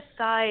put that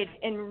aside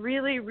and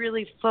really,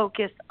 really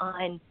focus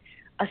on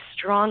a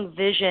strong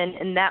vision,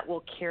 and that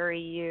will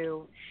carry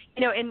you.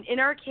 In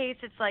our case,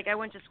 it's like I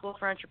went to school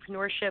for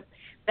entrepreneurship.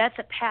 That's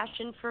a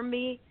passion for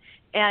me,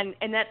 and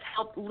that's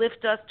helped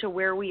lift us to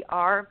where we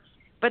are.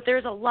 But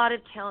there's a lot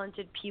of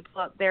talented people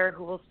out there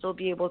who will still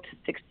be able to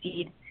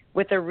succeed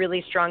with a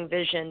really strong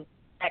vision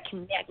that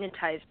can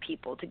magnetize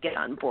people to get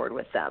on board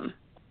with them.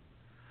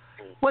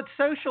 What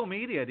social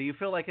media, do you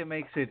feel like it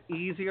makes it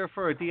easier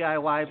for a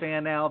DIY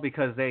band now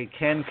because they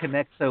can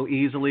connect so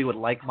easily with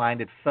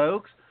like-minded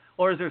folks?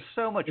 Or is there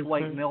so much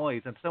white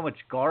noise and so much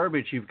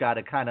garbage you've got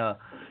to kind of,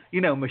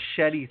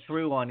 machete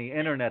through on the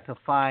internet to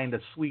find the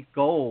sweet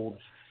gold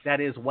that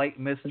is white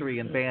mystery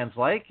and bands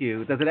like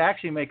you? Does it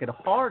actually make it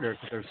harder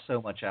because there's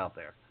so much out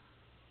there?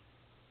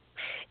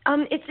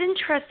 It's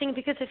interesting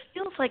because it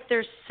feels like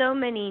there's so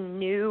many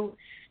new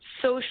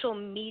social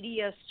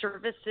media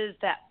services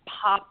that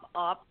pop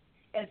up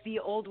as the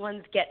old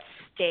ones get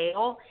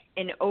stale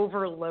and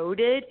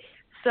overloaded.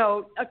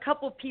 So a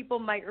couple people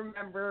might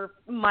remember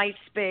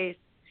MySpace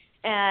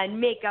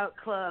and Makeout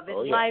Club and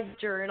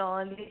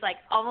LiveJournal and these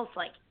almost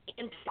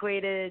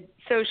antiquated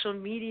social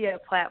media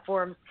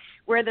platforms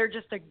where they're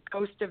just a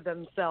ghost of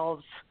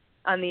themselves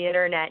on the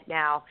internet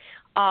now.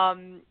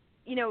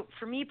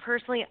 For me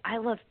personally, I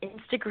love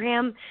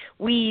Instagram.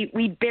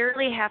 We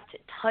barely have to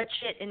touch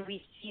it, and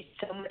we see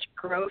so much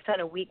growth on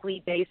a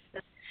weekly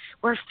basis.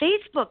 Where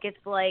Facebook, it's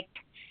like,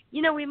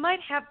 we might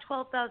have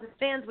 12,000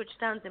 fans, which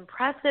sounds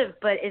impressive,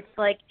 but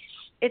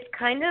it's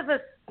kind of a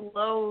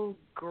slow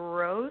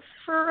growth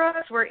for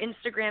us, where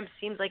Instagram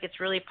seems like it's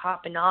really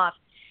popping off,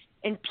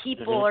 and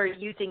people are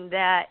using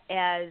that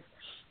as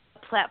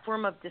a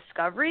platform of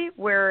discovery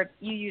where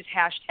you use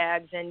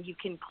hashtags and you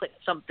can click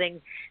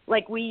something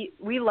like we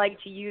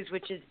like to use,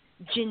 which is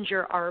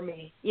Ginger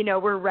Army.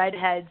 We're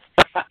redheads,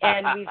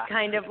 and we've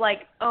kind of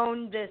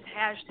owned this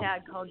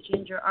hashtag called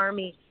Ginger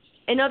Army,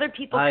 and other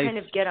people kind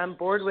of get on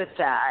board with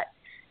that.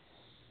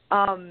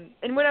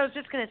 And what I was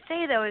just going to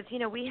say though is,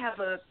 we have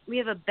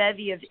a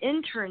bevy of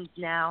interns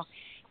now,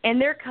 and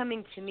they're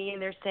coming to me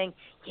and they're saying,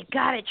 you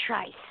got to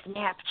try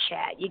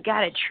Snapchat. You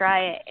got to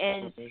try it.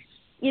 And,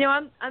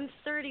 I'm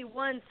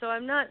 31, so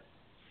I'm not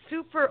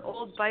super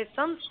old by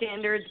some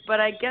standards,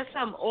 but I guess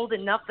I'm old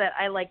enough that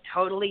I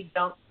totally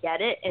don't get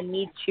it and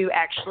need to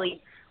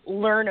actually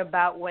learn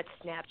about what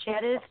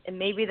Snapchat is. And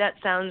maybe that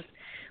sounds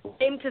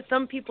lame to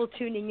some people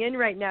tuning in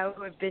right now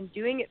who have been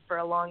doing it for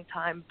a long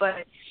time,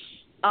 but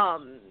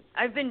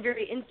I've been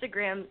very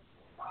Instagram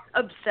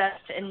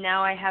obsessed, and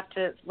now I have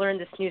to learn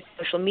this new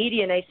social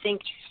media. And I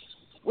think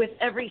with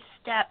every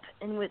step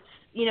and with,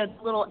 the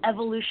little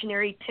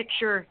evolutionary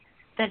picture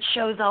that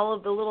shows all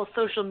of the little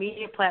social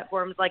media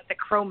platforms like the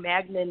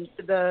Cro-Magnon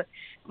to the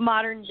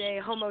modern day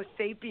Homo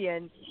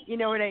sapien, you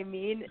know what I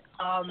mean?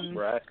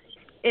 Right.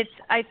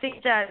 I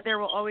think that there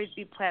will always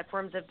be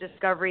platforms of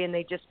discovery, and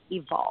they just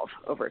evolve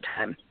over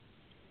time.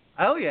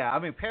 Oh, yeah. I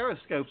mean,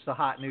 Periscope's the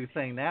hot new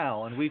thing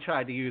now, and we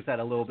tried to use that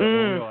a little bit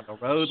when we were on the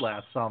road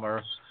last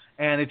summer.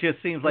 And it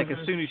just seems like as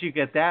soon as you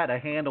get a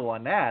handle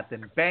on that,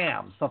 then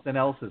bam, something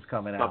else is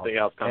coming out. Something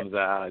else comes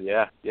out,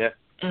 yeah.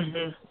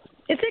 Mhm.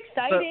 It's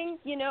exciting,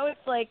 you know.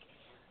 It's like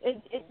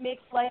it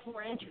makes life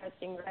more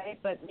interesting, right?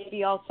 But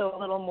maybe also a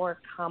little more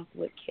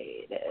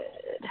complicated.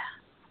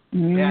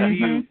 Yeah.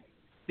 Mhm.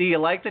 Do you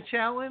like the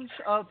challenge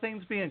of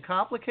things being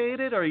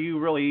complicated, or are you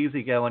really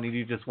easygoing and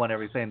you just want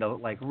everything to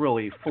like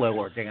really flow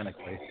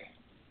organically?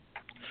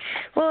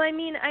 Well, I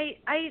mean,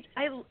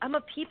 I'm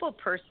a people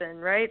person,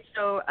 right?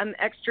 So I'm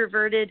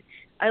extroverted.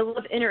 I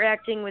love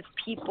interacting with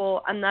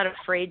people. I'm not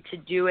afraid to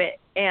do it.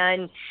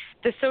 And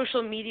the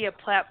social media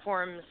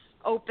platforms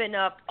open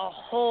up a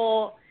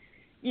whole,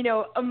 you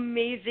know,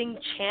 amazing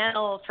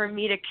channel for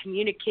me to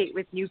communicate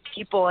with new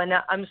people. And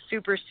I'm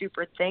super,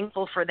 super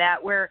thankful for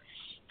that. Where,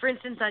 for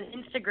instance, on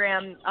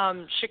Instagram,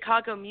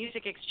 Chicago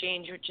Music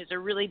Exchange, which is a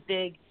really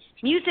big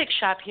music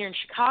shop here in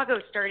Chicago,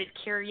 started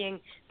carrying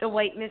the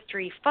White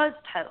Mystery Fuzz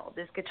pedal,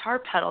 this guitar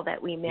pedal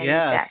that we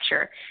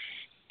manufacture.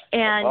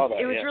 And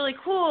it was really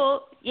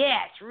cool.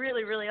 Yeah, it's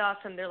really, really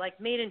awesome. They're like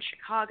made in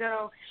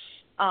Chicago.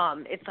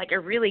 It's like a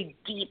really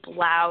deep,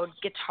 loud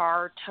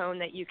guitar tone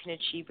that you can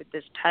achieve with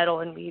this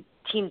pedal. And we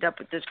teamed up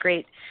with this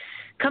great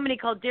company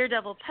called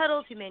Daredevil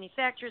Pedals who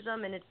manufactures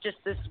them. And it's just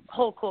this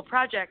whole cool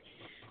project.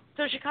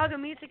 So Chicago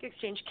Music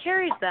Exchange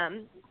carries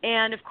them.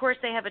 And, of course,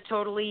 they have a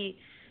totally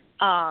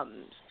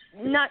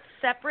not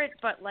separate,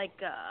 but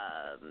like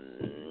a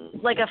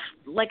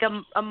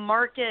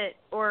market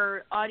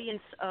or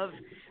audience of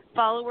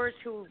followers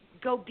who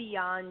go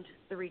beyond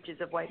the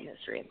reaches of White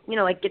Mystery. You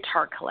know, like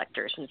guitar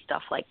collectors and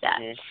stuff like that.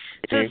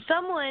 Mm-hmm. So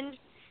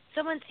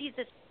someone sees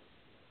this.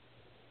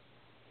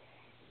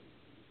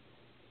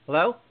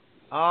 Hello?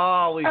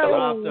 Oh, we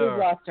dropped her.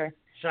 We lost her.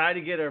 Try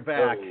to get her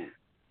back. Oh.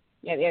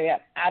 Yeah,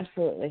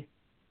 absolutely.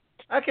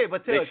 Okay,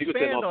 but to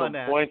expand on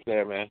that. Points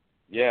there, man.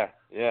 Yeah.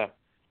 Yeah,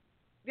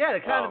 to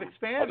kind of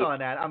expand on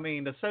that, I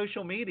mean, the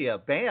social media,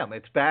 bam,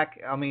 it's back.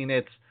 I mean,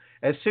 it's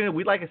as soon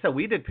as like I said,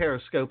 we did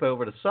Periscope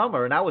over the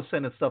summer, and I was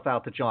sending stuff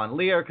out to John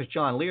Lear because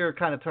John Lear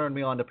kind of turned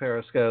me on to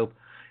Periscope,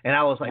 and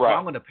I was like, well,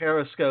 I'm going to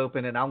Periscope,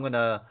 and then I'm going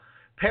to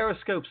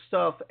Periscope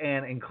stuff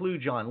and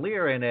include John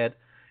Lear in it,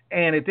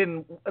 and it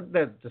didn't.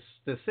 The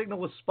signal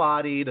was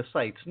spotty, the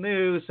site's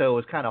new, so it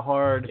was kind of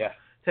hard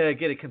to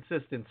get a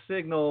consistent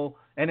signal.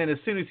 And then as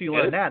soon as you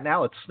learn that,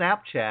 now it's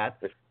Snapchat.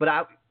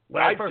 But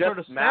when I first heard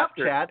of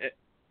Snapchat,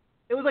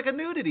 it was like a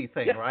nudity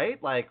thing,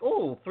 right? Like,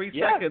 3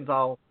 seconds,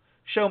 I'll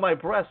show my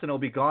breasts and it'll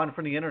be gone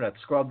from the internet,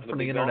 scrubbed from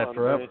the internet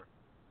forever.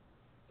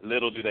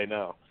 Little do they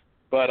know.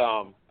 But,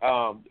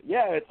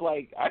 it's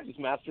like I just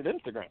mastered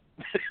Instagram.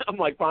 I'm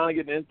like finally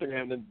getting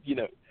Instagram. And, you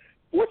know,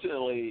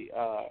 fortunately.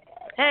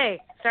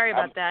 Hey, sorry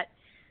about that.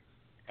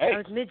 Hey. I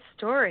was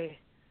mid-story.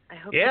 I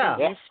hope you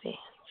didn't miss me.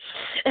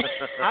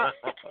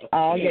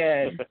 All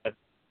good.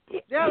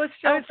 Yeah, let's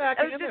jump back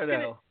in there,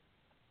 though.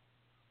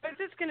 I was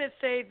just going to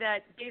say that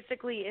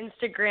basically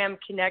Instagram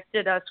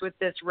connected us with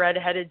this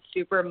redheaded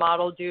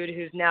supermodel dude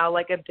who's now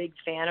like a big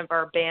fan of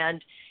our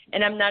band.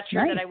 And I'm not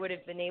sure that I would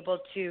have been able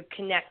to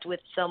connect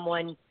with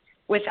someone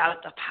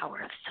without the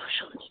power of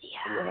social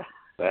media.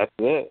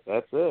 Yeah,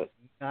 that's it.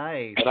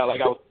 Nice. And I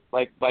was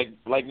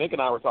like Nick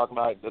and I were talking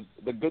about,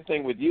 the good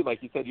thing with you,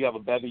 like you said, you have a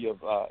bevy of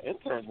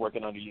interns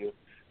working under you.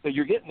 So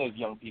you're getting those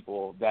young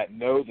people that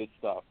know this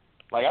stuff.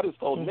 Like I just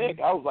told Nick,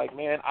 I was like,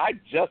 man, I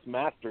just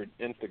mastered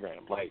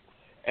Instagram. Like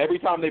every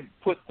time they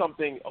put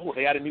something,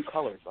 they added new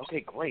colors. Okay,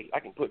 great. I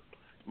can put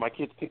my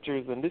kids'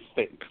 pictures in this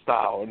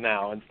style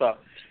now and stuff.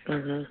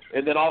 Mm-hmm.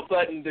 And then all of a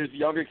sudden, there's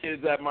younger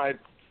kids that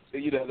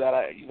that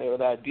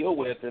I deal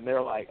with, and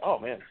they're like, oh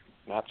man,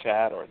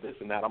 Snapchat or this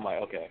and that. I'm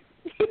like, okay.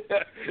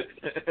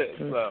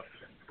 So.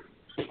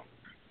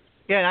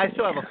 Yeah, and I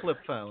still have a flip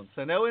phone,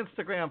 so no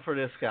Instagram for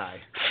this guy.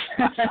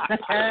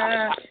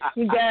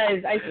 He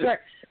does, I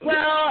swear.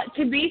 Well,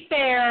 to be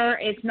fair,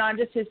 it's not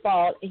just his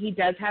fault. He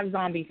does have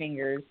zombie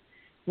fingers,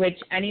 which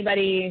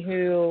anybody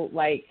who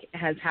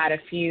has had a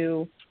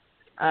few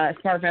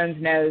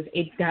smartphones knows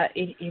it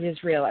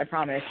is real. I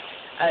promise.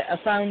 A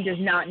phone does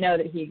not know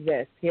that he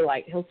exists. He'll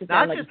sit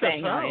there and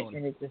bang on it,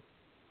 and it's just.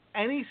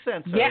 Any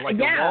sensor, a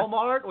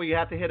Walmart where you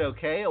have to hit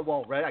OK, it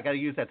won't read. I got to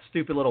use that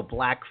stupid little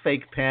black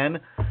fake pen.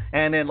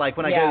 And then,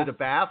 when I go to the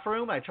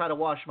bathroom, I try to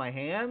wash my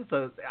hands.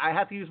 So I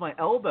have to use my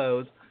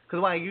elbows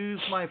because when I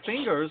use my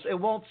fingers, it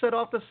won't set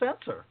off the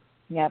sensor.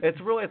 Yep. It's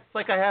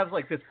like I have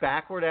this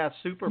backward-ass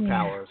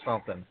superpower or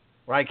something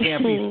where I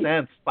can't be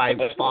sensed by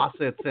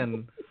faucets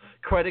and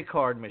credit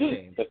card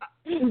machines.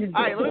 All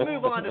right, let me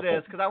move on to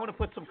this because I want to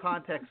put some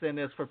context in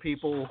this for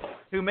people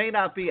who may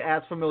not be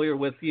as familiar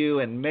with you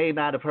and may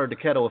not have heard the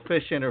Kettle of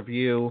Fish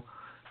interview.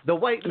 The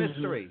White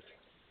Mystery,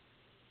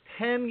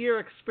 10-year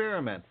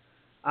experiment,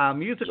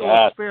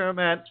 musical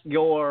experiment.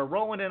 You're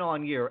rolling in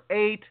on year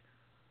 8,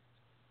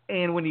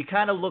 and when you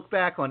kind of look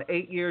back on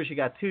 8 years, you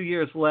got 2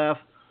 years left.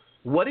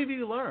 What have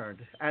you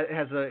learned?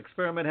 Has the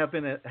experiment has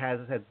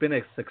been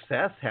a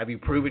success? Have you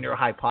proven your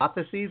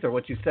hypotheses or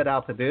what you set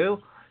out to do?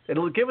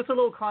 It'll give us a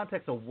little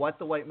context of what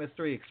the White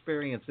Mystery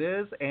experience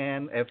is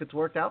and if it's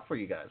worked out for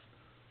you guys.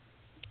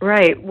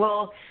 Right.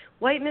 Well,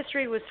 White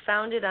Mystery was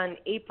founded on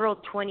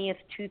April 20th,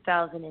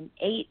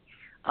 2008,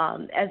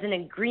 as an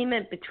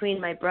agreement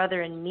between my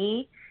brother and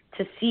me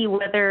to see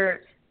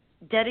whether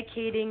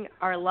dedicating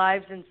our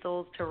lives and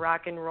souls to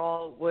rock and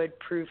roll would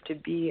prove to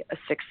be a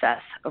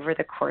success over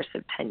the course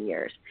of 10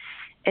 years.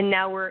 And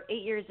now we're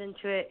 8 years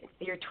into it. It's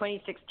the year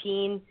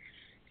 2016.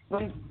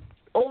 When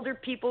older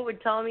people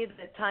would tell me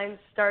that time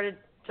started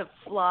to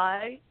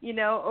fly,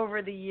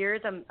 over the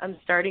years, I'm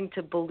starting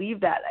to believe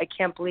that. I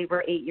can't believe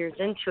we're 8 years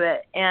into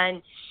it.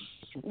 And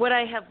what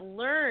I have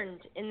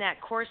learned in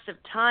that course of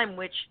time,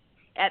 which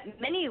at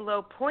many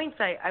low points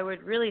I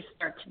would really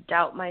start to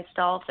doubt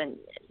myself. And,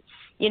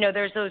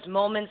 there's those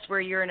moments where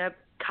you're in a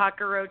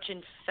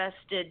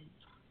cockroach-infested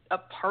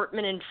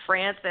apartment in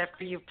France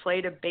after you've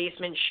played a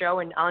basement show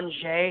in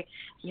Angers,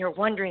 and you're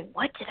wondering,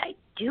 what did I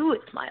do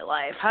with my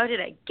life? How did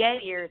I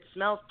get here? It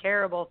smells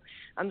terrible.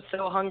 I'm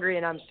so hungry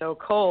and I'm so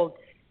cold.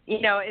 Is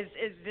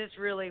this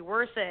really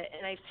worth it?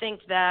 And I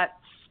think that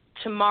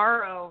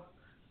tomorrow,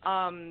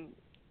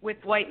 with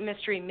White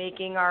Mystery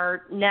making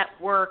our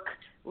network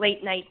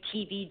late night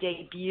TV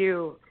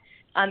debut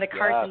on the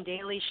Carson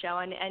Daly Show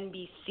on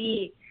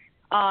NBC,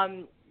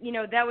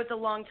 that was a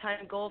long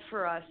time goal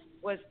for us,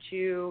 was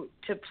to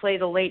play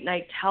the late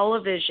night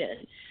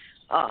television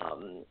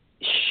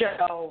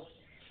show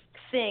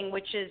thing,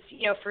 which is,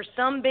 for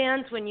some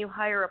bands, when you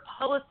hire a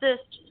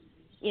publicist,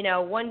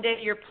 one day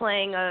you're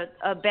playing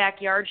a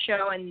backyard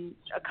show and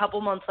a couple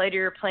months later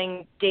you're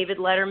playing David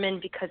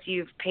Letterman because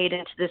you've paid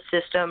into the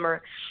system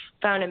or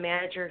found a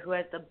manager who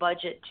has the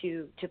budget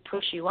to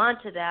push you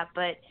onto that.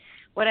 But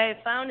what I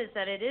have found is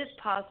that it is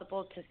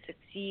possible to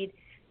succeed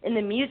in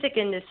the music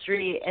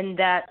industry, and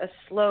that a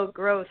slow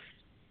growth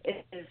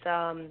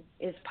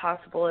is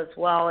possible as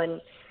well. And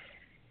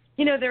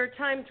there are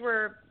times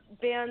where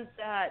bands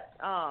that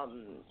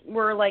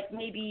were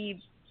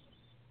maybe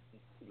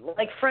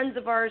friends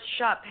of ours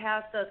shot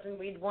past us, and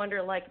we'd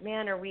wonder,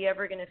 man, are we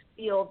ever going to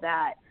feel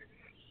that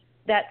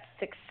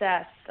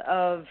success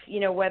of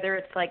whether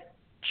it's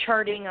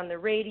charting on the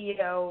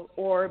radio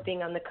or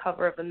being on the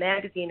cover of a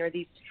magazine or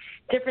these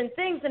different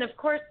things. And of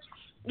course,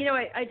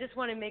 I just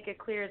want to make it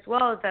clear as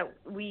well is that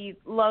we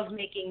love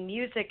making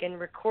music and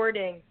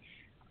recording,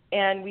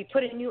 and we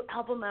put a new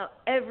album out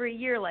every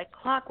year like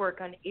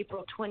clockwork on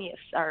April 20th,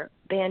 our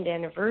band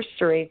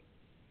anniversary.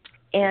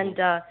 And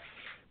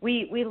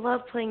we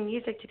love playing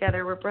music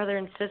together. We're brother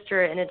and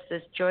sister, and it's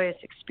this joyous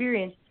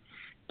experience.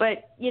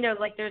 But,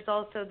 there's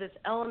also this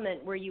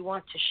element where you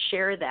want to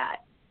share that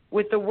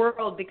with the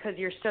world because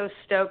you're so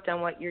stoked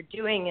on what you're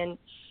doing. And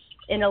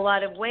in a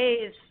lot of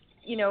ways,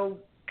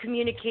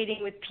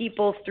 communicating with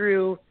people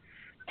through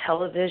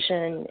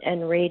television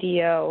and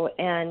radio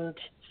and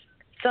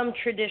some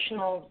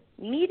traditional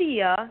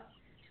media,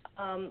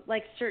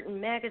 like certain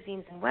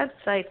magazines and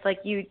websites,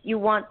 you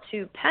want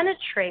to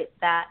penetrate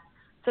that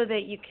so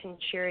that you can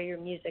share your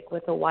music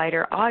with a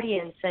wider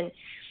audience. And,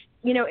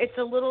 it's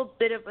a little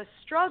bit of a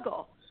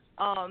struggle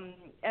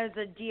as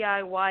a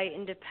DIY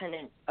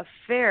independent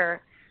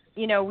affair.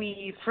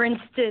 For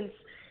instance,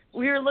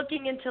 we were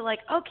looking into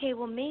okay,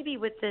 well, maybe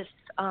with this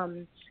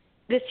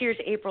year's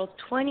April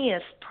 20th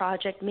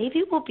project,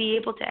 maybe we'll be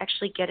able to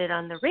actually get it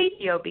on the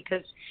radio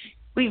because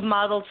we've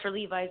modeled for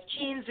Levi's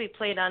Jeans. We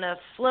played on a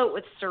float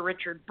with Sir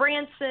Richard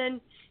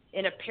Branson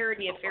in a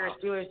parody of Ferris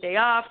Bueller's Day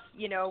Off.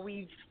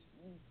 We've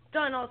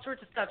done all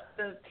sorts of stuff.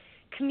 The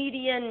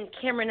comedian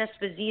Cameron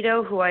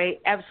Esposito, who I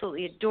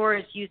absolutely adore,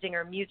 is using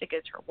our music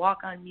as her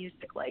walk-on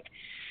music.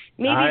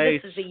 Maybe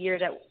this is a year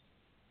that,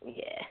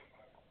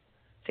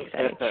 it's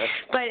exciting.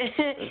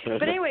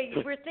 but anyway,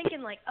 we're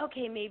thinking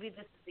okay, maybe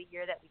this is the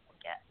year that we can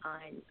get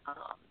on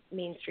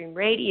mainstream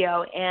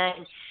radio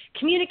and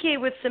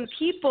communicate with some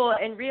people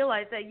and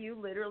realize that you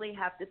literally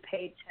have to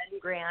pay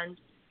 $10,000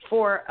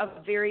 for a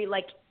very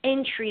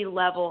entry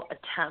level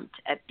attempt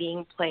at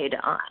being played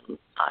on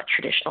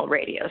traditional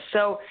radio.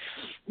 So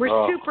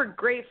we're super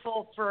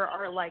grateful for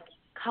our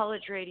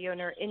college radio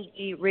and our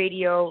indie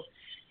radio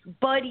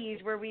buddies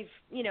where we've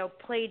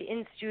played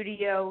in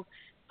studio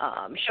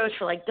shows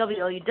for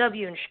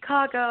WLUW in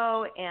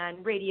Chicago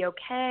and Radio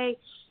K,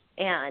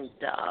 and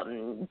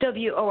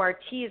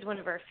WORT is one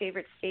of our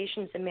favorite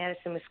stations in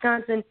Madison,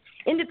 Wisconsin,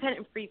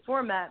 independent free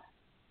format.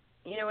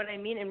 You know what I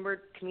mean? And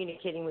we're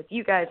communicating with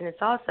you guys, and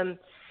it's awesome.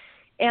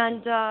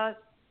 And,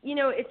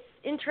 it's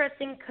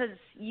interesting because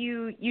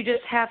you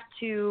just have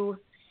to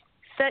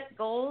set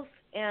goals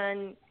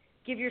and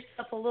give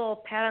yourself a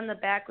little pat on the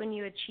back when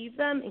you achieve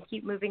them and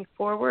keep moving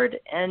forward.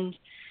 And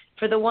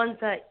for the ones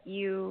that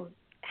you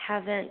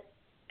haven't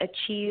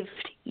achieved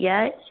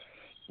yet,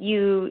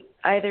 you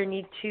either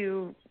need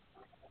to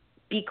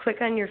be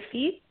quick on your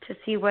feet to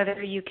see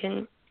whether you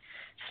can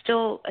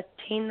still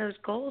attain those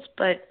goals,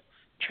 but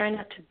try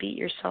not to beat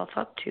yourself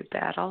up too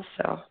bad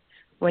also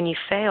when you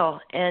fail.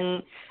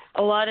 And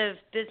a lot of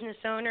business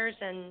owners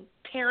and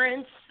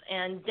parents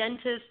and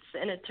dentists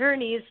and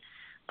attorneys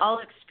all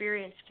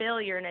experience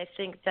failure, and I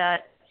think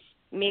that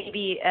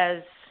maybe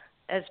as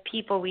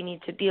people we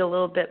need to be a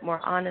little bit more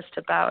honest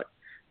about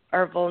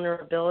our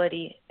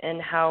vulnerability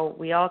and how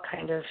we all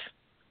kind of,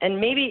 and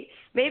maybe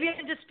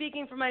I'm just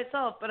speaking for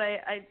myself, but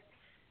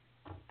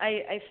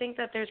I think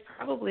that there's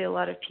probably a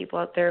lot of people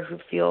out there who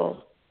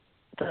feel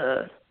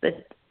the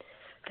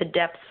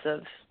depths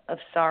of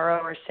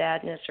sorrow or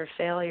sadness or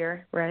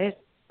failure, right?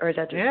 Or is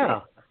that just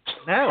yeah. me?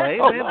 No,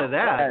 amen to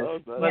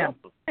that.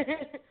 Yeah.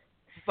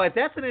 But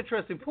that's an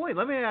interesting point.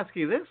 Let me ask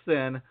you this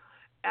then.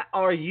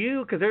 Are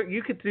you, because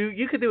you could do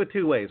it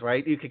two ways,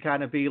 right? You could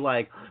kind of be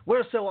like,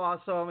 we're so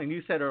awesome, and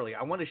you said earlier,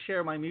 I want to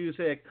share my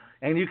music,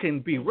 and you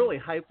can be really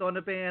hyped on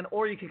the band,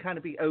 or you can kind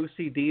of be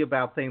OCD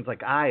about things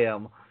like I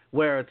am,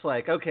 where it's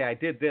like, okay, I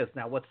did this,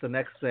 now what's the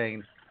next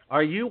thing?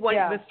 Are you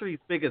White Mystery's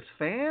biggest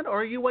fan, or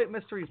are you White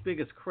Mystery's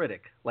biggest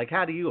critic? Like,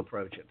 how do you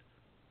approach it?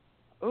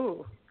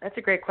 Ooh, that's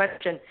a great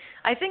question.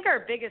 I think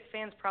our biggest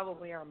fan's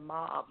probably our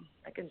mom.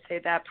 I can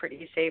say that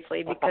pretty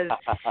safely because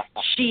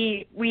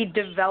we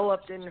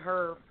developed in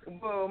her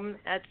womb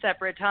at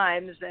separate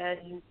times,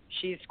 and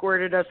she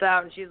squirted us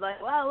out, and she's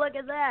like, wow, look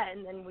at that.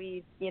 And then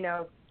we,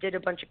 did a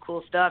bunch of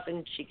cool stuff,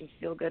 and she can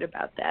feel good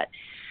about that.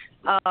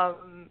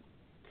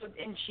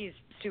 And she's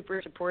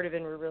super supportive,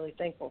 and we're really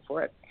thankful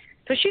for it.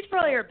 So she's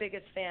probably our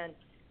biggest fan.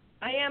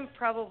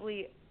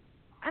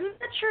 I'm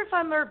not sure if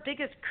I'm our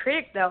biggest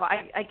critic, though.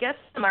 I guess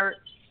I'm our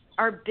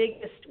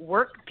biggest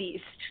work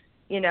beast,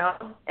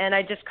 and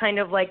I just kind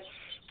of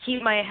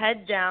keep my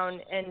head down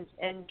and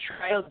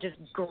try to just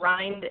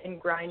grind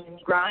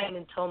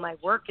until my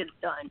work is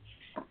done.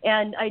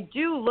 And I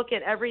do look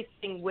at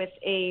everything with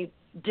a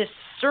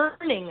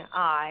discerning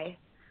eye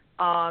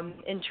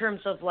in terms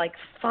of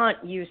font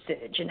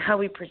usage and how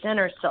we present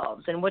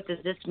ourselves and what does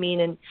this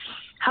mean and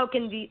how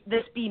can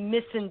this be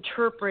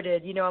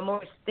misinterpreted. I'm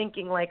always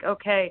thinking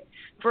okay,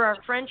 for our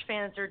French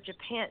fans or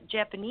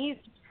Japanese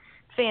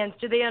fans,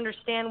 do they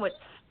understand what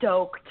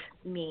stoked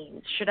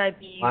means? Should I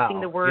be using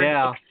the word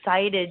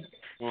excited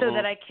so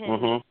that I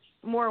can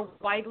more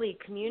widely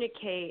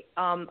communicate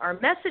our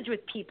message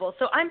with people?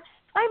 So I'm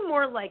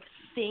more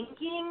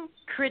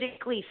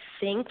critically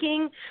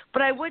thinking,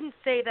 but I wouldn't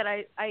say that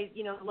I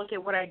look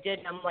at what I did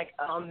and I'm like,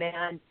 oh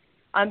man,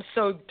 I'm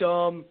so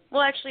dumb.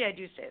 Well, actually, I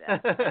do say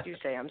that. I do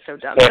say I'm so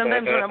dumb.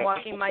 Sometimes when I'm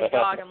walking my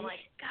dog, I'm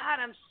like,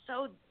 God, I'm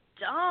so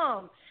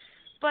dumb.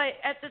 But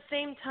at the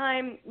same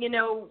time,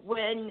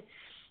 when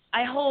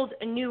I hold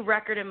a new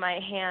record in my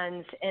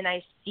hands and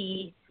I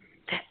see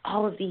that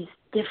all of these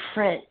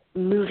different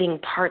moving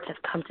parts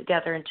have come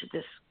together into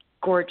this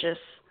gorgeous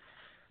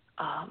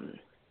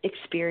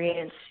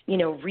experience,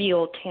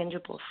 real,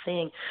 tangible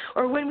thing.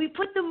 Or when we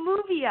put the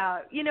movie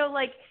out,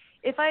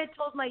 if I had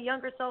told my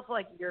younger self,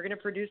 you're going to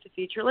produce a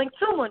feature-length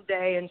film one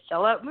day and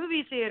sell out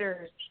movie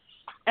theaters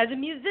as a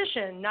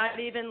musician, not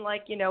even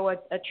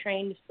a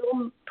trained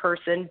film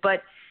person,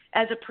 but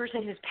as a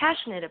person who's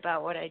passionate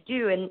about what I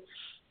do. And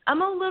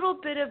I'm a little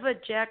bit of a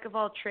jack of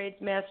all trades,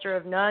 master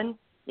of none.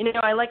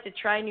 I like to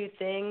try new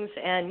things,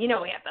 and, we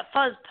have the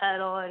fuzz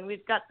pedal, and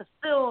we've got the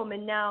film,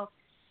 and now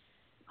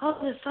all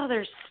this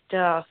other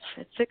stuff.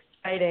 It's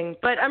exciting.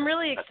 But I'm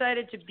really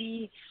excited to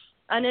be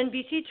on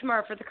NBC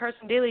tomorrow for the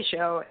Carson Daly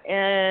Show,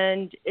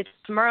 and it's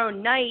tomorrow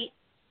night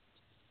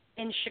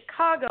in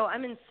Chicago.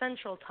 I'm in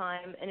Central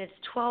Time, and it's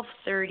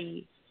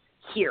 12:30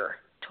 here,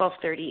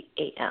 12:30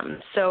 a.m.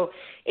 So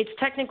it's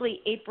technically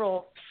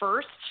April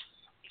 1st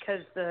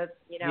because the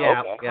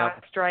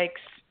clock strikes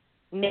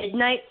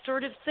midnight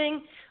sort of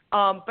thing.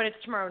 But it's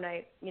tomorrow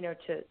night,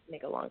 to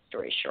make a long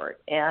story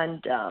short.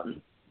 And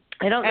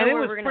I don't know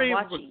where we're going to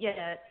watch it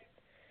yet.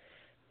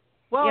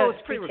 Well,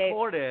 it's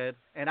pre-recorded,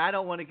 and I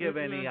don't want to give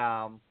any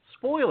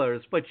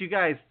spoilers, but you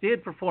guys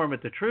did perform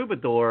at the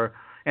Troubadour,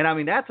 and I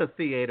mean, that's a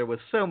theater with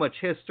so much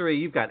history.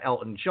 You've got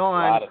Elton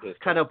John,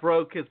 kind of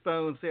broke his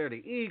bones there,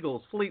 the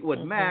Eagles,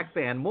 Fleetwood Mac,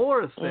 Van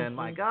Morrison,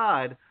 my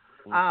God.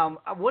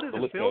 What does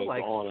it feel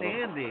like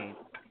standing?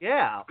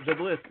 Yeah, the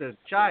list, the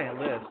giant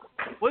list.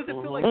 What does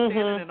it feel like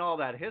standing in all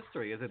that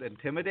history? Is it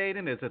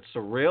intimidating? Is it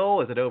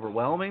surreal? Is it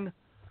overwhelming?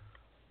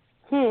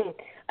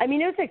 I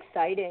mean, it was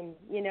exciting,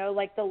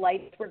 the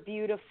lights were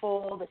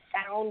beautiful, the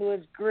sound was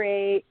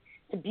great,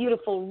 it's a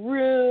beautiful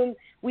room.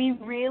 We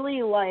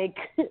really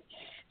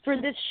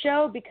for this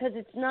show, because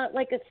it's not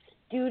like a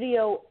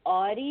studio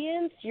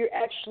audience, you're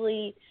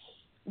actually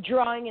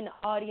drawing an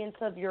audience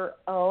of your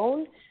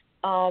own.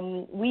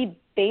 We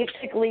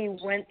basically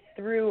went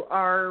through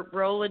our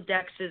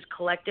Rolodexes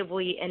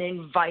collectively and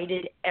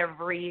invited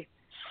every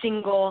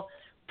single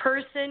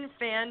person,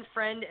 fan,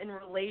 friend, and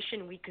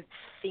relation we could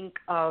think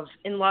of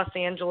in Los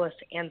Angeles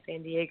and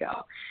San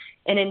Diego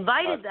and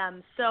invited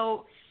them.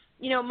 So,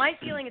 my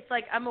feeling is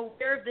I'm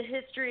aware of the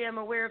history, I'm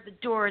aware of the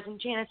Doors and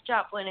Janis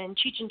Joplin and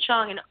Cheech and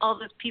Chong and all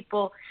those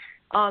people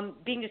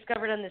being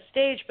discovered on the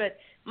stage. But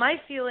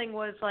my feeling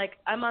was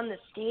I'm on the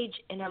stage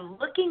and I'm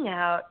looking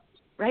out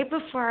right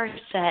before our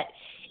set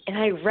and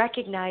I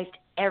recognized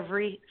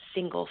every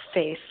single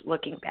face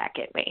looking back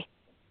at me.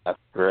 That's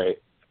great.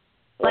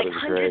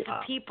 Hundreds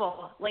of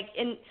people.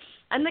 And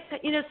I'm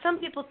some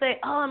people say,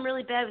 oh, I'm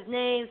really bad with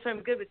names, so I'm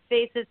good with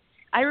faces.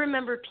 I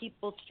remember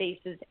people's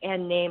faces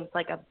and names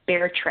like a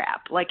bear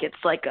trap. It's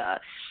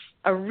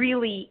a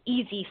really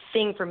easy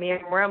thing for me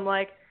where I'm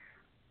like,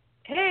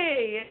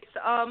 hey, it's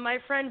my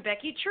friend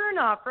Becky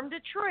Chernoff from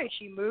Detroit.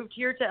 She moved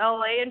here to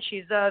L.A. and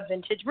she's a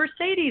vintage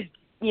Mercedes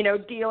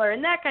dealer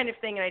and that kind of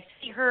thing. And I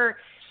see her,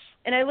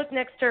 and I look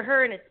next to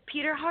her, and it's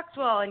Peter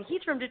Huxwell, and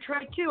he's from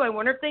Detroit too. I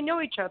wonder if they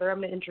know each other. I'm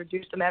going to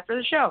introduce them after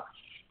the show.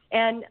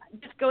 And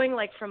just going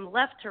like from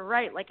left to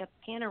right, like a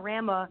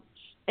panorama,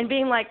 and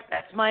being like,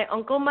 that's my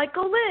Uncle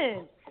Michael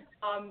Lynn.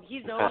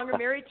 He's no longer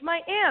married to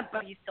my aunt,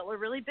 but he's still a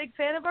really big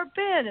fan of our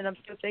band, and I'm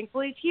so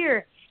thankful he's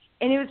here.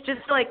 And it was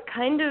just like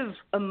kind of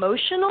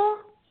emotional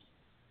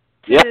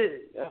to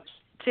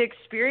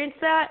experience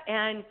that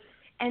and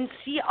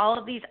see all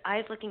of these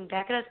eyes looking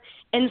back at us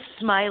and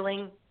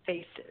smiling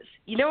faces.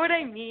 You know what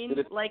I mean?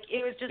 It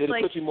was just did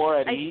it put you more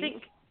at ease? I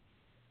think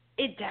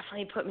it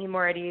definitely put me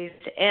more at ease.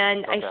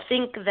 And I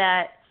think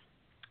that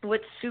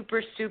what's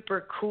super,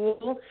 super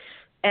cool,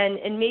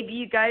 and maybe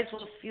you guys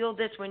will feel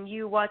this when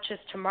you watch us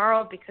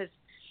tomorrow, because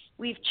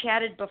we've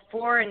chatted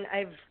before and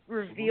I've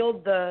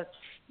revealed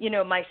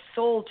my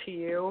soul to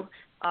you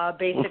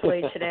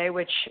basically today,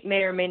 which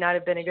may or may not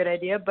have been a good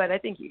idea, but I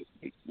think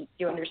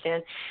you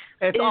understand.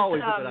 It's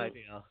always a good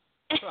idea.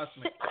 Trust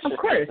me. Of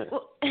course.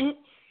 Well,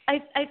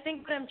 I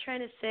think what I'm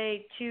trying to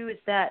say too is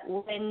that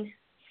when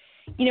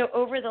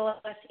over the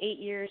last 8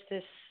 years,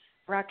 this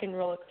rock and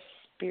roll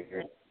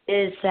experience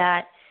is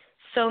that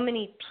so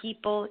many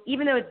people,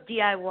 even though it's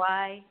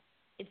DIY,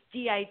 it's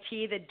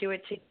DIT, the do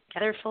it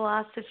together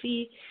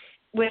philosophy,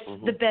 with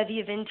the bevy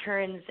of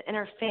interns and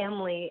our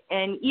family,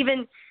 and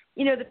even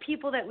the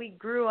people that we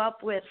grew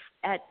up with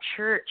at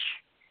church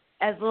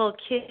as little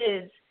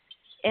kids,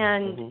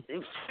 and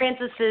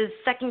Francis's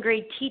second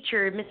grade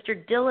teacher,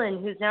 Mr.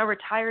 Dillon, who's now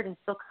retired and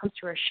still comes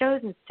to our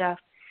shows and stuff.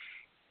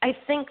 I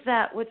think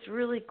that what's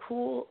really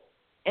cool,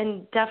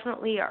 and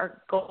definitely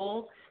our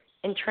goal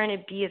in trying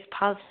to be as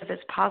positive as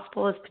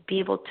possible, is to be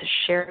able to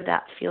share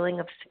that feeling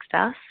of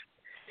success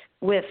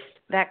with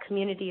that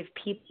community of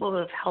people who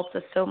have helped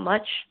us so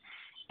much.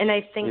 And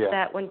I think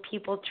that when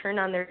people turn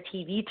on their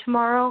TV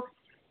tomorrow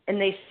and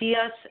they see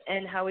us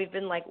and how we've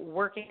been like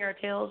working our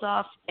tails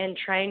off and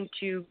trying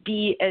to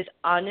be as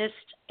honest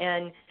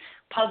and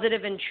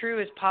positive and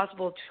true as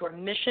possible to our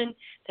mission,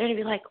 they're going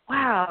to be like,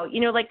 wow,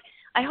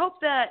 I hope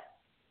that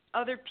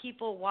other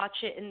people watch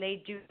it and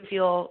they do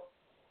feel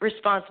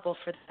responsible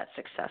for that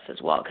success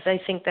as well, because I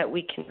think that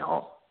we can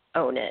all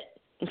own it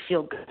and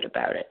feel good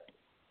about it.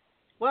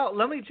 Well,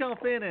 let me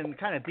jump in and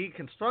kind of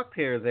deconstruct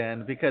here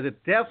then, because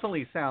it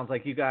definitely sounds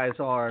like you guys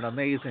are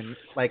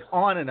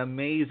on an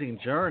amazing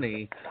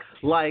journey.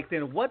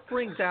 Then what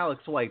brings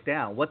Alex White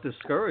down? What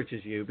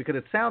discourages you? Because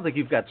it sounds like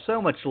you've got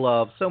so much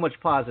love, so much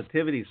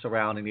positivity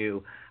surrounding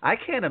you. I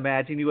can't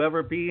imagine you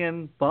ever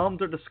being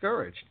bummed or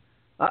discouraged.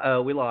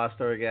 Uh-oh, we lost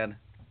her again.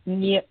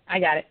 Yep, I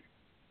got it.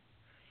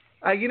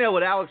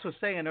 What Alex was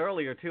saying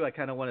earlier, too, I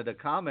kind of wanted to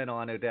comment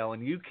on, Odell,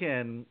 and you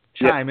can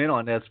chime in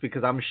on this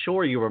because I'm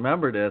sure you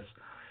remember this.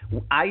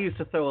 I used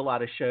to throw a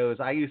lot of shows.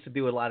 I used to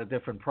do a lot of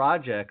different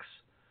projects,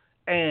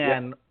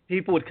 and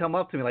people would come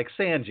up to me like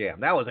Sand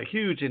Jam. That was a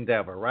huge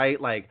endeavor, right?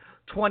 Like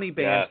 20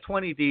 bands,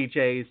 20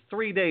 DJs,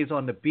 3 days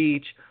on the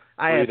beach.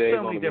 I had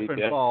so many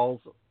different balls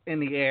in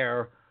the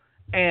air,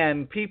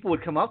 and people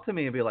would come up to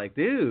me and be like,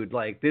 dude,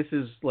 like this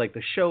is like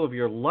the show of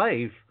your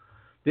life.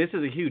 This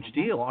is a huge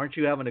deal. Aren't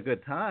you having a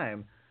good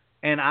time?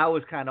 And I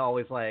was kind of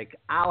always like,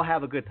 I'll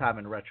have a good time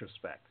in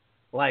retrospect.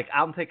 Like,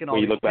 I'm taking all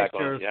these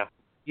pictures.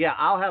 Yeah,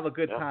 I'll have a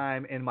good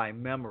time in my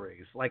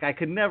memories. Like, I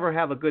could never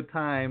have a good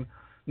time,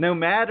 no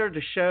matter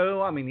the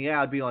show. I mean,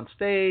 I'd be on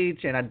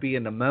stage and I'd be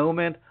in the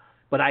moment,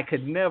 but I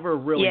could never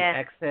really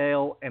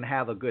exhale and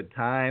have a good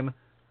time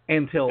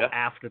until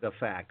after the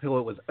fact, till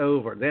it was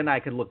over. Then I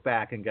could look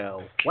back and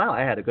go, wow, I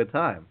had a good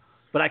time.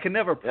 But I could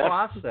never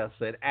process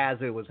it as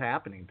it was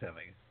happening to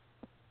me.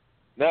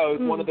 No,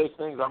 it was one of those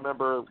things. I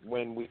remember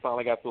when we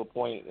finally got to a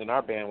point in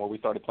our band where we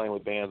started playing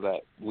with bands that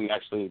we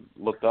actually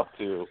looked up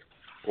to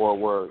or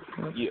were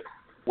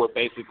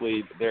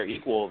basically their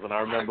equals. And I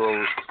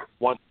remember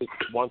one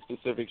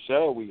specific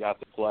show we got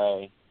to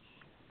play,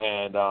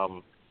 and I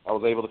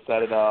was able to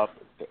set it up.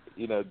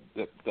 The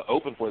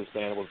open for this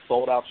band, it was a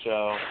sold-out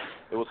show.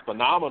 It was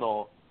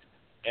phenomenal,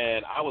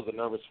 and I was a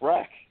nervous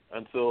wreck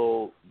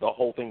until the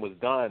whole thing was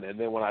done. And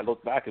then when I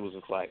looked back, it was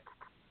just like,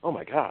 oh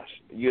my gosh!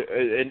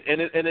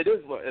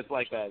 It's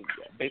like that.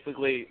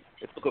 Basically,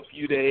 it took a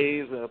few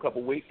days and a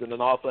couple weeks, and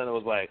then all of a sudden it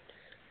was like,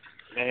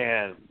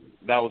 man,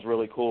 that was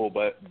really cool.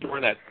 But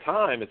during that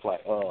time, it's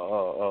like,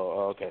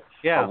 okay.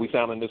 Yeah. We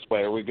sounding this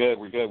way. Are we good?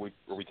 We're good. We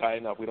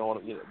tighten up. We don't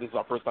want to. This is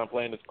our first time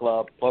playing this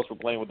club. Plus, we're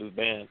playing with this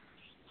band.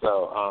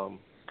 So,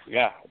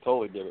 I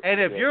totally get it. And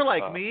if you're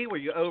like me, where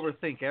you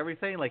overthink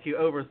everything, like you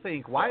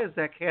overthink, why does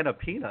that can of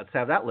peanuts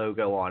have that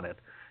logo on it?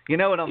 You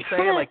know what I'm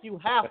saying? Like, you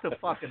have to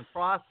fucking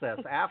process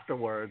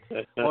afterwards,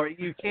 or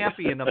you can't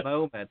be in the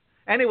moment.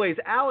 Anyways,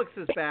 Alex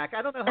is back.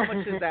 I don't know how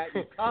much of that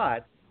you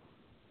caught.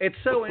 It's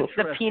so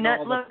interesting. The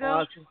peanut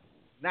logo?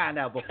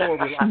 No, before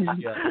we lost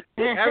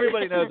you.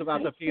 Everybody knows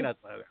about the peanut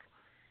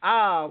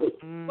logo.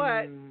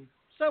 But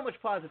so much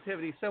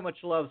positivity, so much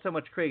love, so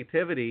much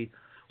creativity.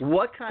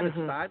 What kind of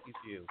sadens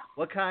you?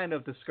 What kind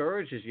of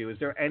discourages you? Is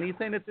there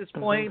anything at this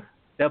point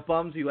that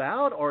bums you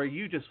out, or are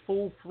you just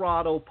full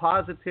throttle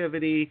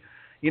positivity?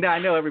 I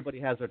know everybody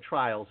has their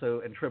trials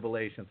and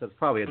tribulations. That's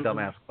probably a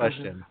dumbass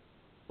question.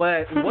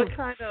 But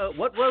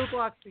what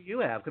roadblocks do you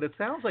have? Because it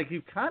sounds like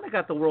you've kind of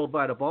got the world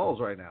by the balls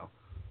right now.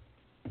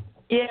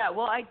 Yeah,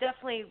 well, I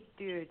definitely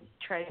do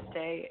try to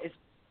stay as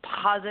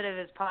positive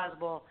as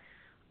possible.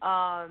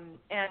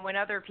 And when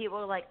other people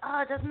are like,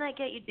 "Oh, doesn't that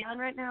get you down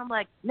right now?" I'm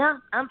like, "No,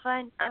 I'm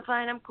fine.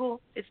 I'm cool.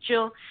 It's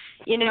chill."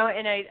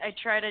 And I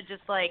try to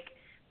just like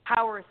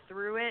power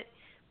through it.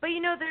 But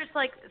there's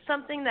like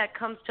something that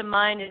comes to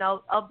mind, and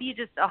I'll be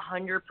just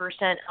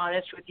 100%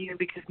 honest with you,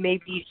 because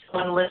maybe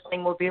someone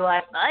listening will be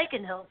like, "I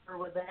can help her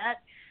with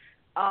that."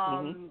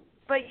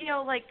 But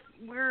like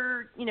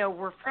we're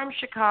from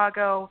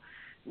Chicago.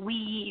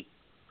 We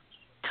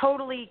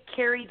totally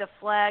carry the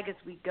flag as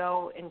we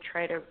go and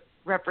try to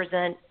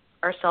represent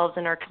ourselves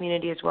and our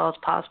community as well as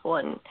possible,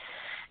 and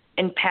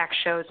pack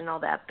shows and all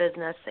that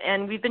business.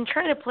 And we've been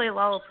trying to play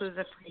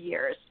Lollapalooza for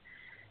years.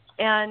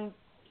 And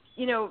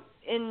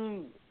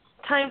in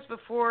times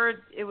before,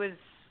 it was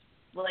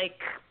like,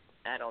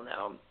 I don't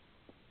know,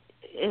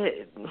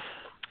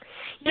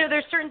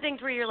 there's certain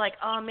things where you're like,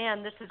 oh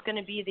man, this is going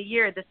to be the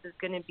year. This is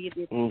going to be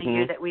the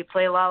year that we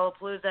play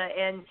Lollapalooza.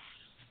 And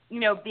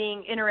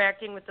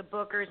interacting with the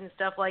bookers and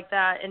stuff like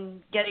that,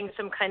 and getting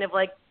some kind of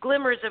like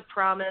glimmers of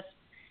promise,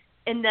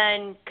 and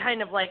then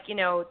kind of like,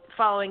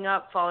 following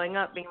up,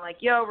 being like,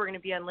 yo, we're going to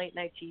be on late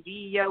night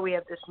TV. Yo, we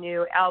have this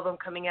new album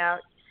coming out.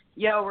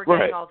 Yo, we're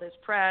getting all this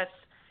press.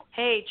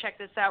 Hey, check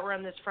this out. We're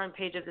on this front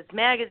page of this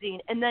magazine.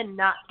 And then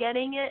not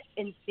getting it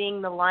and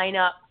seeing the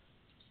lineup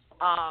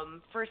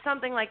for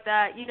something like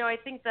that. I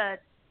think that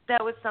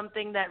was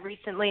something that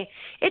recently,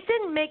 it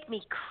didn't make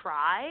me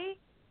cry.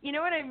 You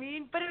know what I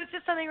mean? But it was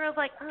just something where I was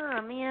like,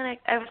 oh, man,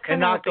 I was kind of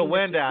knocked the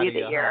wind out of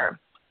you.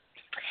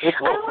 It's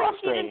a little I don't know if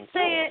you frustrating. didn't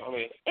say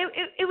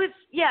it. It was,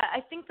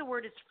 I think the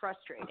word is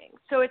frustrating.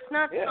 So it's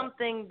not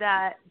something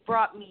that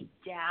brought me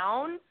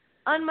down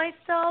on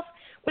myself,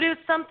 but it was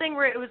something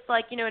where it was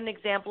like, an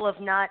example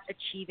of not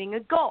achieving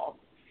a goal.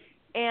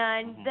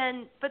 And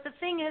then, but the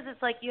thing is,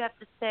 it's like you have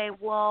to say,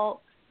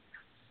 well,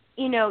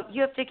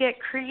 you have to get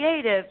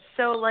creative.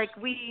 So like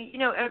we,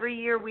 every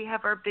year we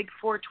have our big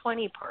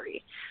 420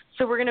 party.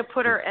 So we're going to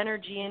put our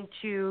energy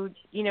into,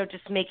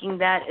 just making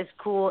that as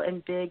cool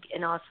and big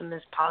and awesome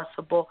as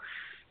possible.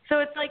 So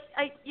it's like,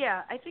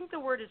 I think the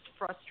word is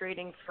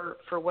frustrating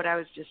for what I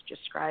was just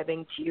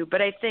describing to you.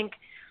 But I think,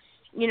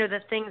 the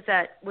things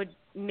that would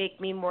make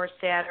me more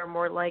sad are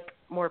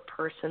more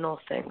personal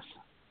things,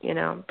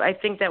 But I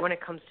think that when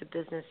it comes to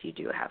business, you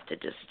do have to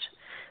just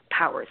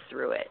power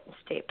through it and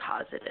stay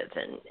positive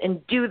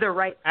and do the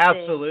right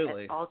thing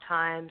at all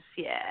times.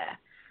 Yeah.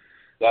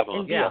 Definitely.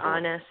 And be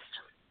honest.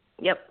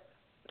 Yep.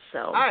 So.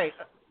 All right.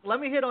 Let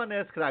me hit on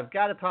this because I've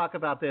got to talk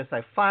about this.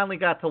 I finally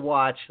got to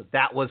watch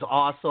That Was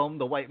Awesome,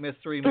 the White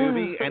Mystery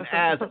movie, and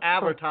as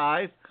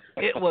advertised,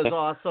 it was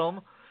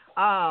awesome.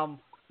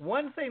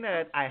 One thing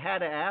that I had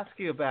to ask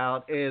you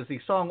about is the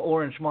song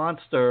Orange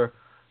Monster.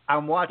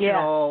 I'm watching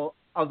all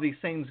of these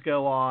things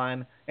go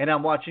on, and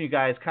I'm watching you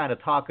guys kind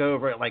of talk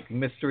over it like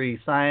Mystery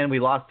Science.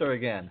 We lost her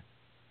again.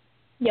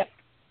 Yep.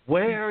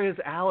 Where is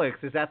Alex?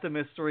 Is that the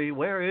mystery?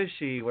 Where is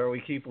she where we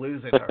keep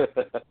losing her?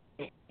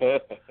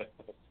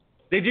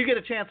 Did you get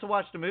a chance to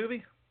watch the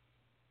movie?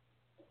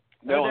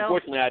 No,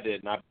 unfortunately I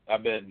didn't.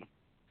 I've been,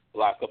 the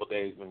last couple of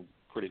days, been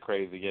pretty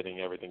crazy getting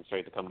everything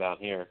straight to come down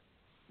here.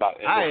 All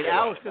right,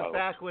 Alex is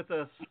back with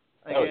us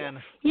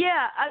again.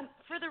 Yeah,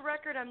 for the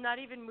record, I'm not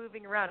even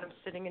moving around. I'm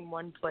sitting in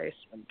one place.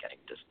 I'm getting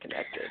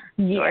disconnected.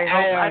 Yeah,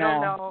 so I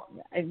don't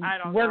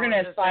know. We're going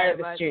to aspire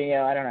the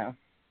studio. I don't know.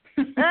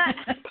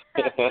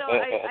 So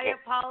I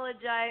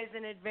apologize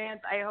in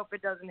advance. I hope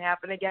it doesn't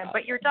happen again.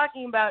 But you're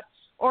talking about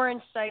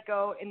Orange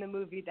Psycho in the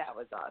movie That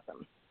Was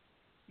Awesome.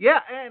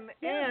 Yeah,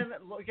 and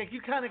like you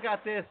kind of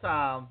got this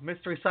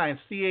Mystery Science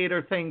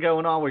Theater thing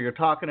going on where you're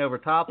talking over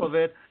top of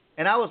it.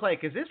 And I was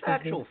like, is this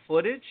actual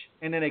footage?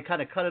 And then they kind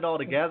of cut it all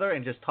together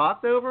and just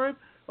talked over it?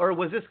 Or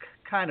was this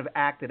kind of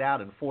acted out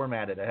and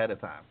formatted ahead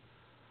of time?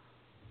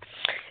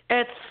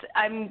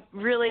 I'm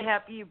really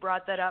happy you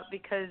brought that up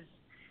because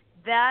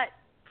that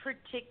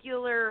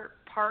particular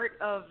part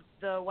of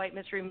the White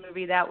Mystery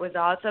movie That Was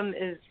Awesome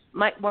is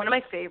one of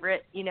my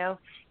favorite, because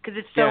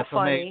it's so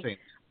funny.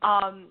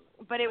 Amazing.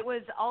 But it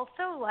was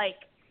also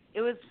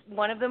it was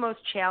one of the most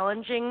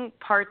challenging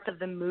parts of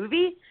the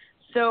movie.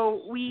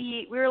 So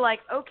we were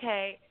like,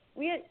 okay,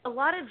 a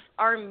lot of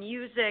our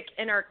music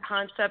and our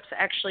concepts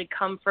actually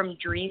come from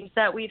dreams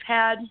that we've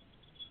had,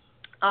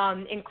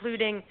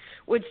 including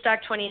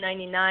Woodstock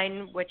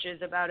 2099, which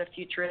is about a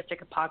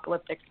futuristic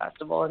apocalyptic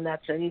festival, and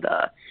that's in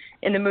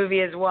the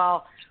movie as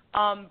well.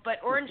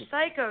 But Orange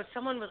Psycho,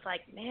 someone was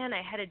like, man,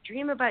 I had a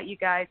dream about you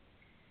guys,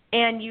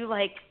 and you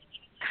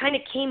kind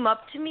of came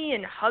up to me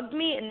and hugged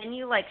me, and then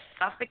you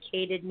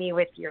suffocated me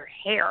with your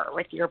hair,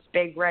 with your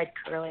big red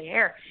curly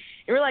hair.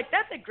 And we're like,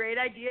 that's a great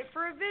idea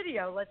for a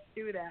video. Let's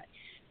do that.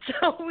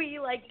 So we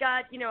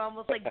got,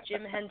 almost like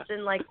Jim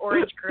Henson,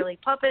 orange curly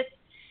puppets.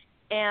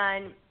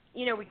 And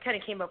we kind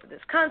of came up with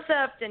this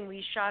concept, and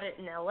we shot it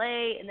in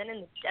L.A. and then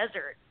in the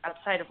desert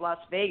outside of Las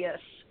Vegas,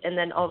 and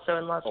then also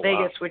in Las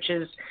Vegas, which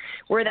is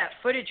where that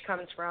footage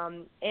comes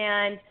from.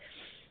 And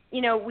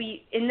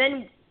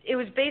then it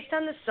was based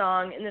on the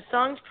song, and the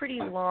song's pretty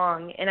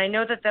long, and I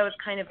know that was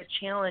kind of a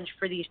challenge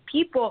for these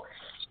people,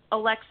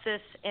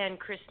 Alexis and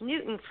Chris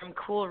Newton from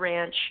Cool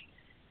Ranch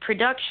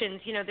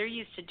Productions. They're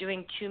used to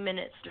doing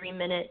 2-minute,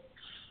 3-minute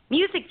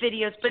music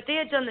videos, but they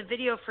had done the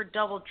video for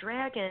Double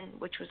Dragon,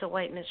 which was a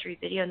white mystery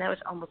video, and that was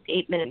almost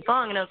 8 minutes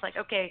long. And I was like,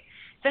 okay,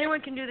 if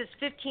anyone can do this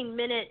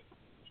 15-minute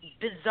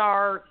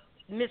bizarre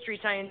mystery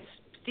science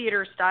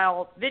theater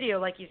style video,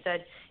 like you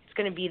said, it's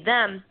going to be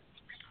them.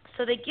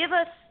 So they give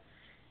us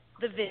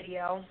the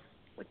video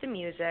with the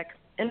music,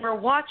 and we're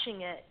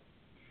watching it.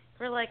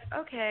 We're like,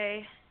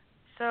 okay,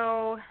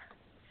 so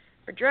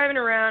we're driving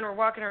around, we're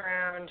walking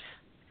around.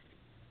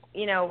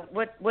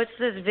 What's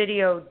this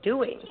video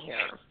doing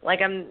here?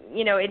 Like,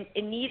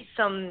 it needs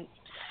some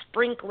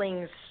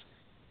sprinklings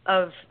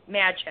of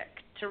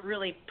magic to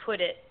really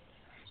put it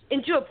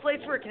into a place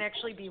where it can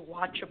actually be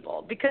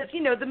watchable. Because,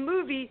 the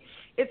movie,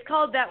 it's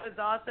called That Was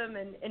Awesome,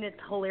 and it's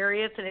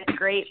hilarious and it's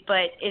great,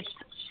 but it's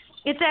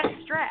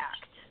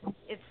abstract.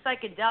 It's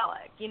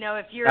psychedelic.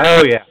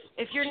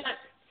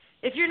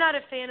 If you're not a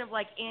fan of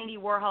like Andy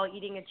Warhol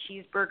eating a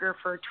cheeseburger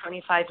for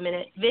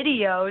 25-minute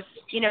videos,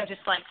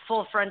 just like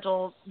full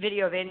frontal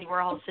video of Andy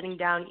Warhol sitting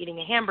down eating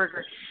a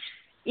hamburger,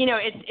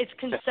 it's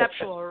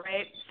conceptual,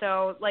 right?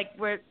 So like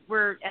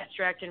we're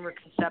abstract and we're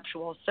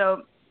conceptual.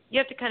 So you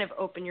have to kind of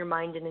open your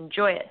mind and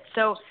enjoy it.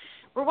 So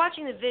we're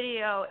watching the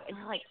video and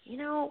we're like,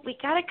 we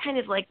got to kind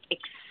of like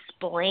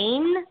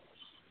explain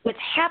what's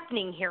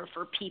happening here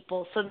for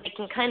people so they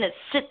can kind of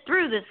sit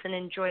through this and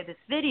enjoy this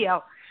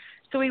video.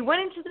 So we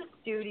went into the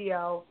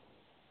studio,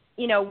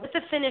 with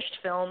the finished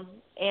film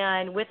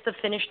and with the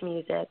finished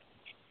music,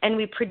 and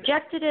we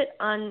projected it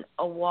on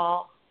a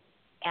wall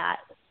at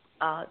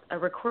a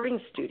recording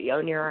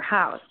studio near our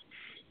house.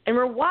 And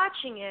we're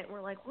watching it, and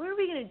we're like, what are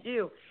we going to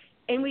do?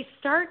 And we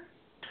start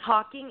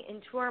talking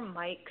into our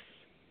mics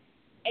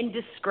and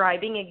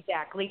describing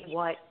exactly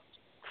what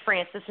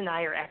Francis and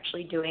I are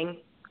actually doing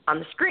on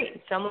the screen.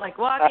 So I'm like,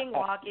 walking,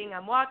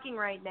 I'm walking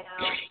right now.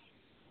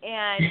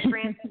 And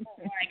Francis is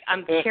like,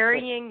 I'm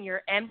carrying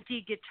your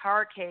empty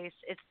guitar case.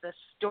 It's the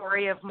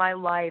story of my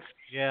life,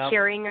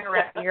 carrying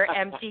around your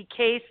empty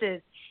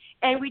cases.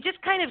 And we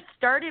just kind of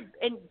started,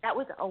 and that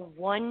was a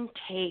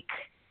one-take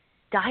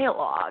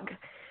dialogue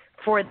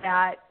for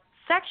that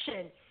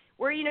section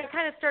where, it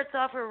kind of starts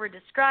off where we're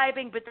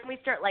describing, but then we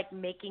start, like,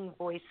 making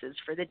voices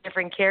for the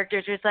different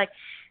characters. It's like,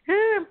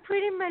 I'm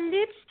putting my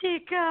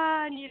lipstick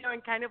on,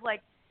 and kind of,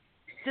 like,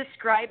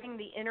 describing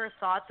the inner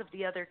thoughts of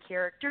the other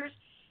characters.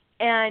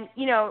 And,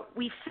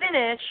 we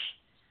finish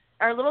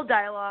our little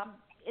dialogue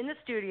in the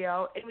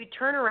studio, and we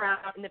turn around,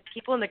 and the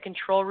people in the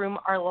control room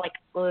are, like,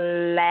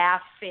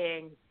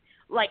 laughing,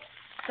 like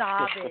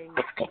sobbing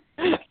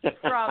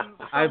from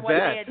what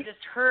they had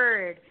just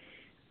heard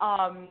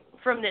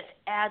from this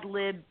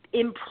ad-lib,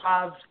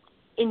 improv,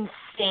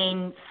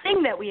 insane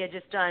thing that we had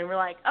just done. We're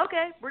like,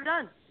 okay, we're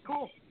done.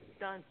 Cool.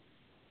 Done.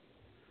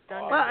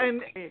 Well,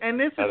 and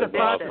this is a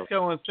thought that's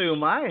going through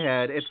my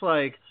head. It's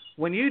like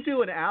when you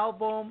do an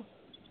album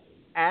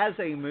as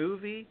a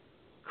movie,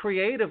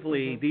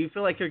 creatively, do you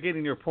feel like you're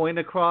getting your point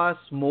across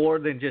more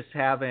than just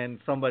having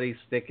somebody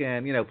stick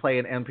in, play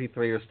an MP3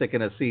 or stick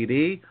in a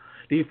CD?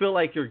 Do you feel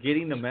like you're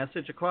getting the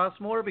message across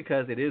more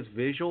because it is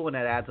visual and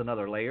that adds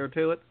another layer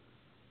to it?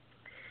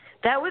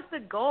 That was the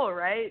goal,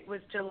 right?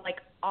 Was to like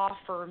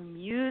offer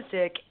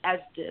music as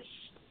this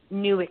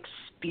new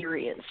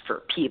experience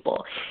for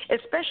people,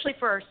 especially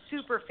for our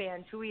super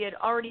fans who we had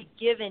already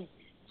given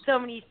so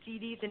many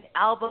CDs and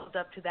albums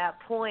up to that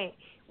point.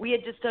 We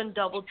had just done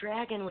Double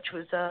Dragon, which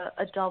was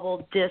a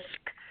double disc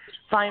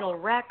vinyl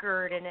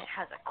record, and it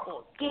has a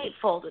cool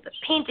gatefold with a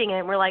painting in it.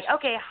 And we're like,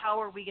 okay,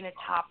 how are we going to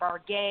top our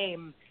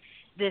game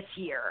this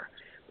year?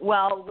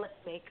 Well, let's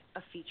make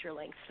a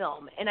feature-length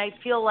film. And I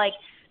feel like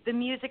the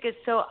music is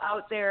so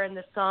out there and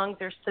the songs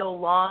are so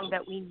long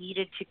that we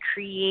needed to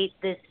create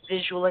this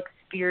visual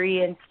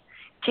experience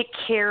to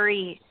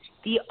carry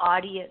the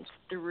audience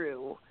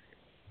through,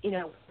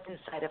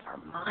 inside of our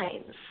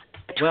minds.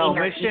 Well,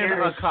 mission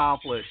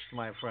accomplished,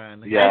 my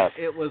friend. Yes.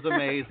 It was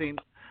amazing.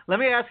 Let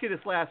me ask you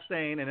this last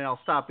thing, and then I'll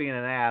stop being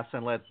an ass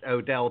and let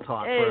Odell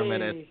talk for a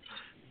minute.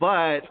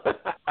 But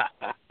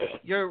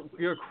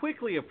you're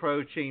quickly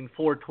approaching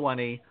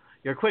 420.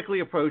 You're quickly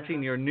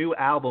approaching your new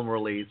album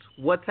release.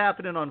 What's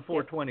happening on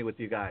 420 with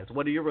you guys?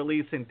 What are you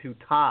releasing to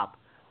top?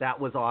 That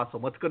was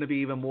awesome. What's going to be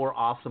even more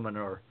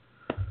awesomer?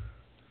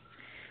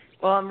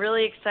 Well, I'm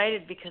really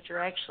excited because we're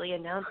actually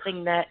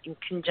announcing that in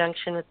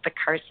conjunction with the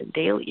Carson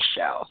Daly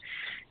Show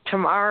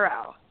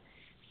tomorrow.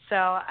 So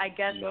I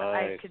guess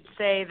I could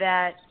say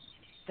that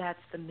that's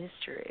the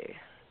mystery.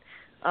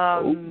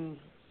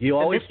 You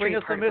always bring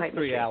us a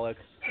mystery, Alex.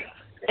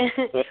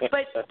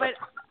 but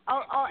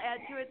I'll add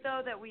to it,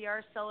 though, that we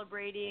are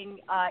celebrating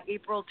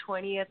April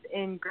 20th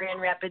in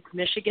Grand Rapids,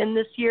 Michigan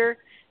this year,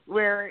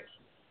 where,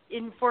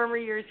 in former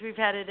years, we've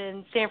had it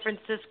in San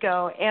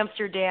Francisco,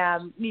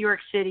 Amsterdam, New York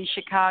City,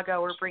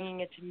 Chicago. We're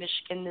bringing it to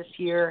Michigan this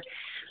year,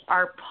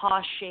 our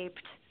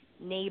paw-shaped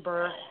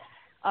neighbor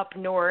up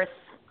north,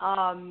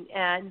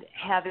 and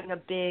having a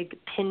big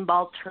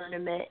pinball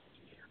tournament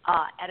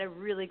at a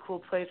really cool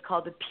place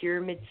called the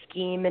Pyramid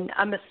Scheme. And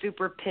I'm a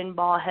super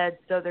pinball head,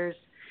 so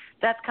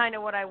that's kind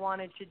of what I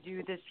wanted to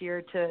do this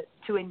year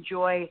to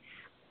enjoy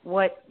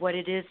what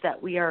it is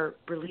that we are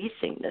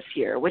releasing this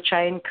year, which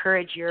I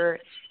encourage your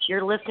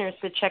listeners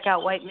to check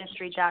out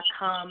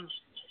whitemystery.com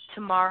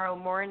tomorrow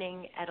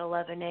morning at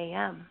 11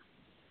 a.m.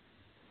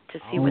 to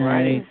see what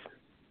it is.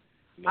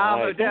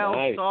 Odell,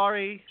 nice.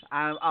 sorry.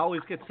 I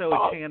always get so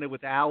enchanted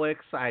with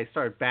Alex. I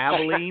start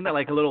babbling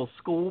like a little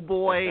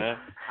schoolboy.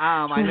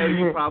 I know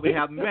you probably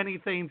have many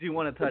things you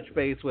want to touch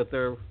base with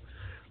her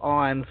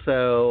on,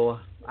 so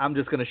I'm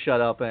just going to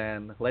shut up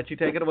and let you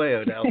take it away,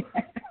 Odell.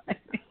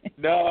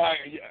 No,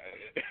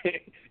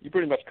 you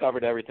pretty much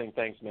covered everything.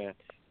 Thanks, man.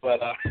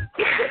 But all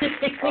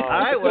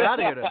right, we're out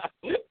of here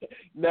then.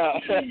 No,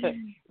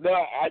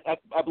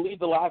 I believe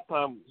the last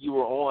time you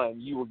were on,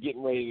 you were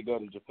getting ready to go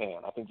to Japan.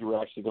 I think you were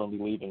actually going to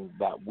be leaving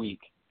that week.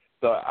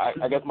 So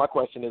I guess my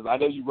question is, I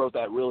know you wrote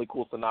that really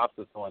cool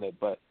synopsis on it,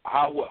 but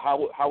how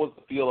was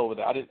the feel over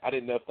there? I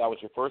didn't know if that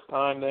was your first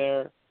time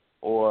there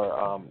or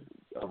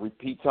a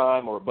repeat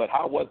time, but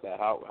how was that?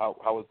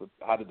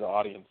 How did the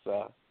audience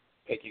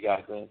take you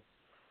guys in?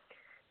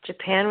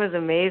 Japan was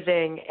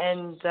amazing,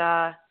 and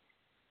I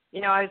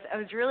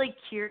was really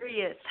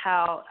curious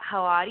how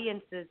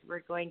audiences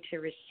were going to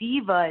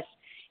receive us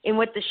and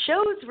what the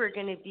shows were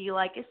going to be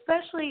like,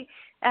 especially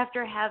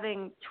after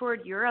having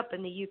toured Europe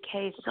and the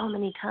UK so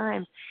many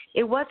times.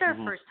 It was our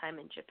first time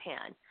in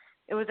Japan.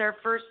 It was our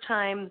first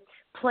time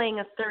playing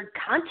a third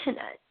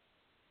continent,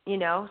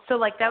 so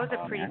like that was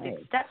a pretty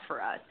big step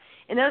for us.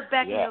 And that was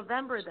back in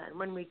November then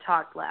when we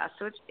talked last.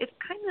 So it's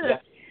kind of,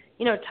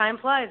 time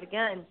flies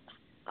again.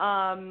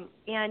 And,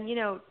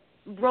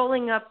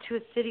 rolling up to a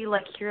city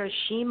like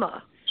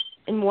Hiroshima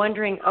and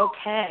wondering,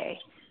 okay,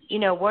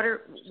 what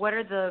are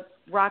the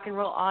rock and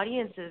roll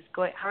audiences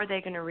going? How are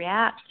they going to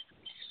react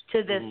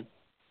to this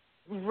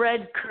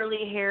red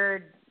curly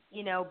haired,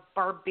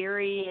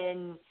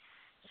 barbarian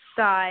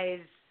size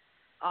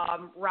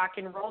rock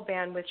and roll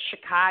band with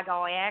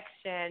Chicago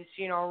accents,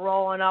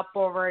 rolling up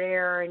over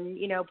there and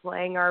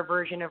playing our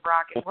version of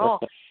rock and roll,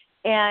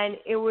 and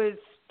it was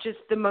just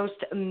the most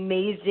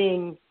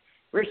amazing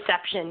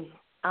reception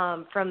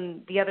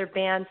from the other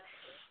bands.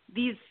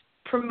 These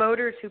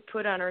promoters who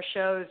put on our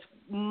shows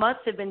must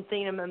have been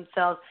thinking to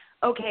themselves,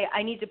 okay,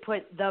 I need to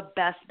put the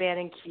best band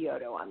in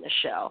Kyoto on the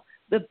show,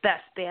 the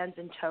best bands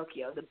in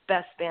Tokyo, the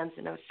best bands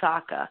in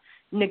Osaka,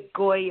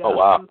 Nagoya,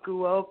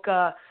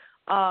 Fukuoka,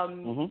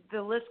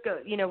 the list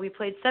goes. We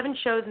played 7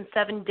 shows in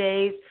 7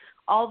 days,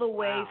 all the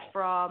way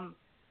from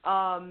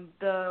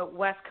the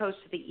west coast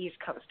to the east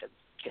coast of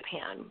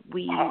Japan.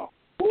 We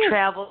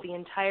traveled the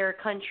entire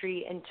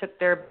country and took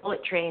their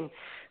bullet train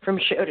from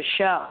show to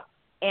show.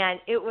 And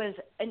it was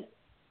an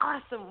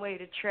awesome way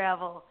to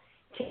travel,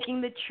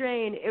 taking the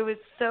train. It was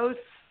so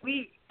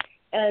sweet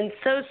and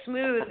so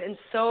smooth and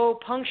so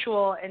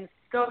punctual and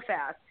so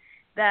fast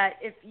that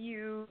if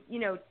you,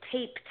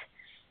 taped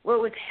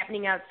what was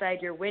happening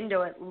outside your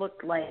window, it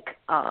looked like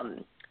a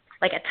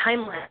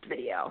time-lapse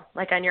video,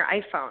 like on your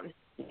iPhone,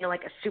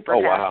 like a super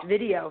fast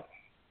video.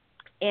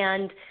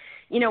 And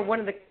one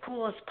of the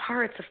coolest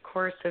parts, of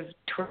course, of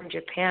touring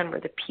Japan were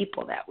the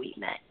people that we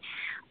met.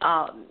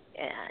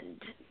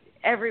 And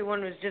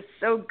everyone was just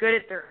so good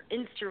at their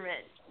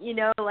instrument.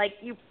 Like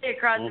you play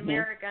across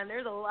America, and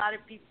there's a lot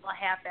of people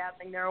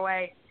half-assing their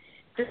way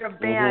through a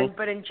band.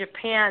 But in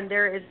Japan,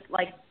 there is,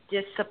 like,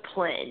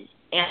 discipline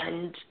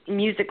and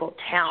musical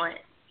talent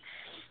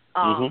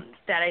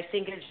that I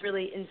think is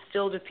really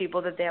instilled with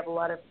people that they have a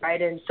lot of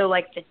pride in. So,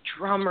 like, the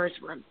drummers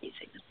were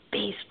amazing, the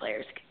bass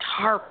players,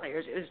 guitar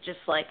players. It was just,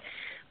 like,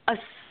 a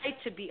sight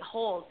to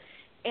behold.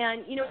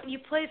 And, when you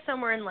play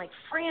somewhere in, like,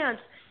 France,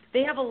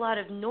 they have a lot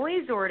of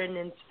noise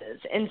ordinances,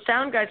 and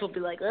sound guys will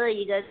be like, oh,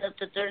 you guys have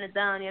to turn it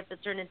down, you have to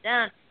turn it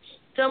down.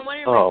 So I'm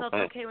wondering to myself,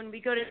 okay, when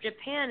we go to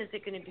Japan, is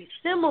it going to be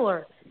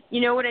similar?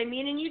 You know what I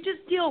mean? And you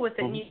just deal with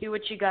it and you do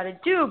what you got to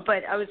do.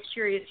 But I was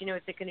curious, is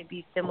it going to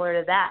be similar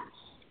to that?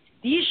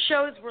 These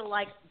shows were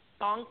like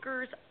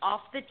bonkers,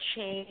 off the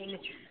chain,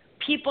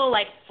 people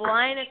like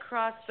flying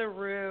across the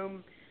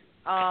room,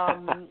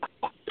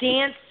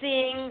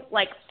 dancing,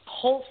 like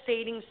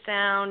pulsating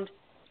sound,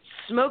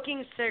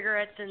 smoking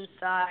cigarettes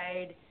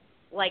inside,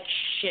 like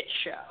shit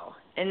show.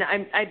 And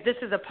this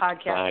is a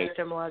podcast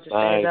system. I'll just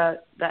say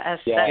the S.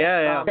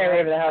 Yeah. Say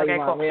whatever the hell you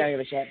want. Cool. We don't give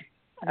a shit.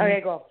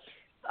 Okay, cool.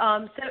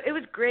 So it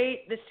was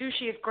great. The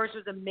sushi, of course,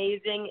 was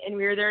amazing. And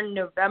we were there in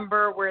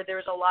November where there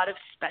was a lot of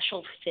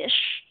special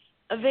fish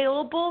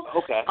available.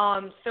 Okay.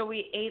 So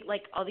we ate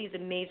like all these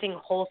amazing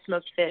whole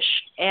smoked fish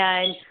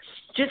and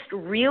just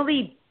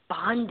really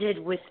bonded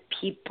with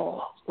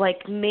people,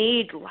 like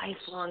made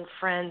lifelong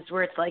friends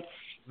where it's like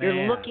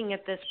you're looking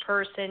at this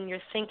person, you're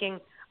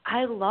thinking,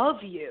 I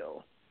love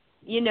you.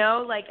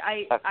 Like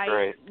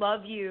I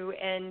love you,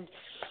 and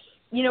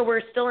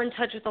we're still in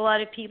touch with a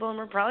lot of people, and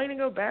we're probably going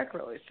to go back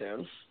really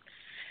soon.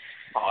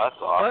 Oh, that's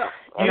awesome.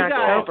 Well, you In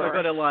guys October.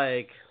 are going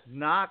to,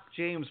 knock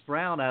James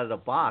Brown out of the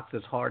box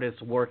as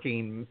hardest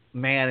working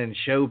man in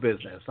show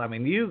business. I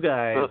mean, you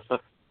guys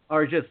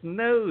are just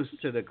nose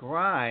to the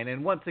grind.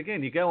 And once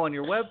again, you go on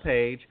your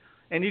webpage,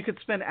 and you could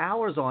spend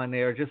hours on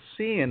there just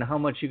seeing how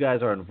much you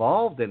guys are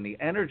involved in. The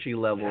energy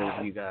level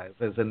of you guys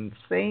is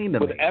insane to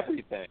me.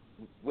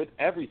 With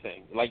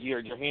everything. Like,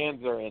 your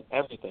hands are in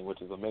everything,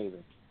 which is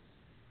amazing.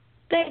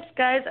 Thanks,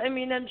 guys. I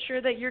mean, I'm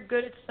sure that you're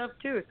good at stuff,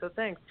 too, so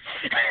thanks.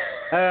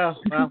 Well,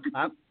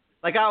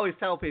 like I always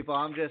tell people,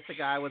 I'm just a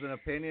guy with an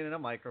opinion and a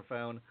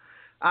microphone.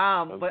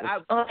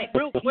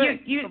 Real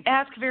quick. You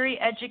ask very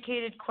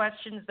educated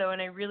questions, though,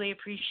 and I really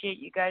appreciate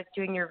you guys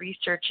doing your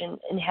research and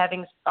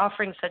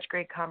offering such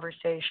great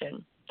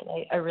conversation.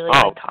 I really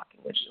like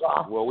talking with you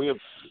all. Well, we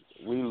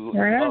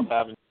love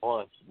having you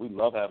on. We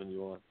love having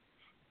you on.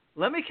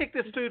 Let me kick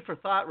this food for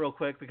thought real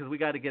quick because we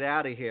got to get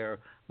out of here.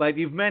 But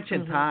you've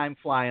mentioned time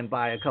flying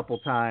by a couple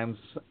times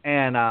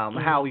and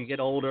how you get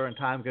older and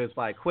time goes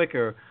by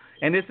quicker.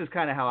 And this is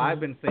kind of how I've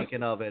been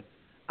thinking of it.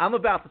 I'm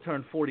about to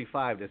turn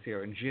 45 this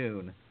year in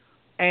June.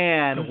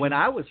 And when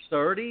I was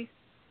 30,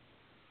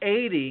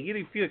 80,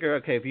 you figure,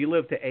 okay, if you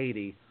live to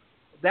 80,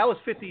 that was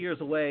 50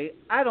 years away.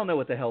 I don't know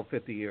what the hell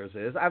 50 years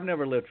is. I've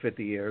never lived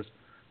 50 years.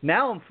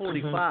 Now I'm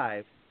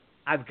 45.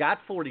 I've got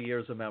 40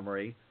 years of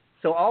memory.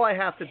 So all I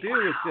have to do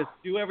is just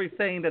do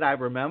everything that I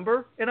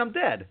remember, and I'm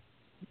dead.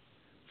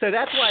 So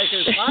that's why it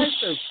goes by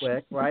so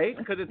quick, right?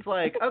 Because it's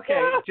like,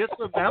 okay, just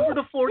remember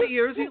the 40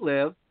 years you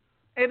lived,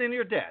 and then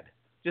you're dead.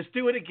 Just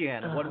do it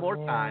again one more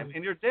time,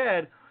 and you're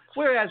dead.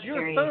 Whereas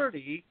you're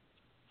 30,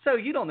 so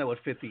you don't know what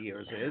 50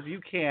 years is. You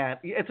can't.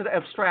 It's an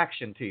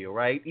abstraction to you,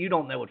 right? You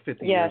don't know what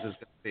 50 years is going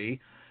to be.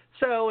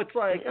 So it's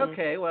like,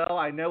 okay, well,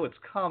 I know it's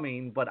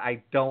coming, but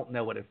I don't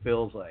know what it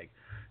feels like.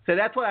 So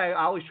that's why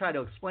I always try to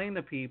explain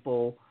to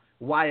people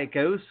why it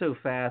goes so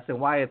fast and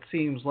why it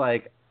seems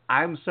like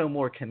I'm so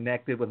more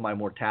connected with my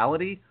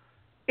mortality.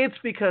 It's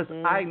because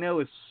I know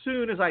as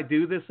soon as I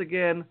do this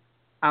again,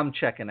 I'm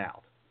checking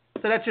out.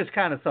 So that's just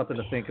kind of something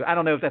to think of. I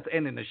don't know if that's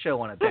ending the show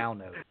on a down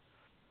note,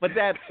 but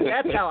that's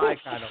how I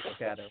kind of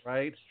look at it,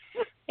 right?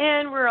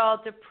 And we're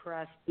all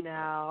depressed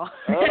now.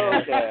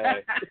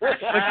 Okay. But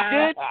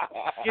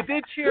you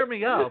did cheer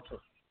me up.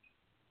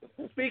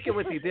 Speaking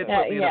with you did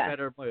put me in a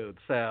better mood.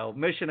 So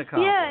mission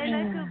accomplished. Yeah, and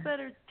I feel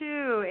better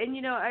too.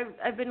 And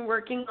I've been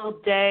working all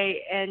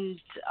day and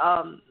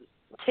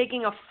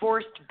taking a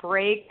forced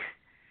break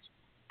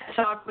to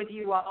talk with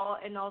you all,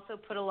 and also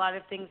put a lot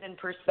of things in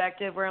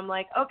perspective. Where I'm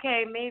like,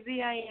 okay,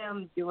 maybe I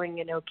am doing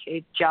an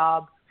okay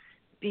job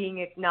being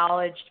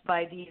acknowledged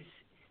by these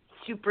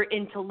super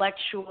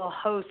intellectual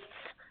hosts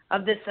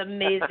of this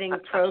amazing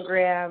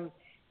program.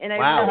 And I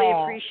really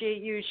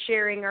appreciate you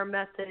sharing our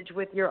message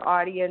with your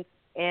audience.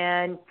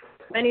 And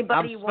if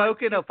anybody I'm wants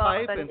smoking to a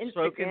pipe on and Instagram,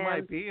 stroking my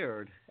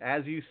beard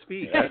as you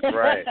speak. That's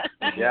right.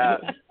 Yeah.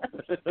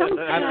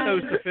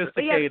 I'm so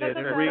sophisticated and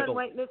check us regal.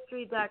 out on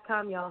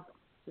whitemystery.com, y'all.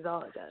 Is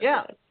all it does.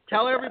 Yeah.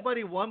 Tell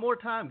everybody one more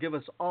time. Give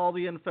us all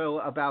the info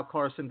about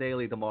Carson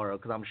Daly tomorrow,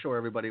 because I'm sure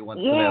everybody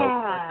wants to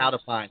know how to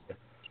find it.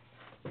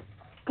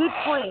 Good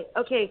point.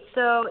 Okay,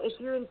 so if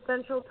you're in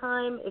Central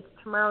Time, it's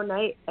tomorrow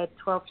night at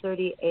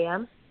 12:30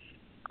 a.m.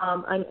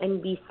 On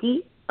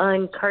NBC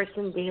on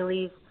Carson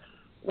Daly's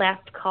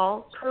Last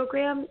Call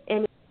program,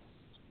 and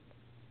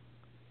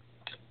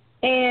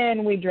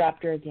we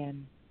dropped her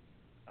again.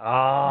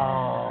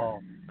 Oh.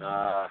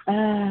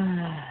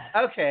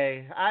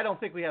 Okay, I don't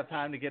think we have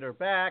time to get her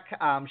back.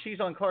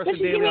 She's on Carson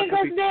Daly.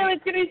 Carson Daly.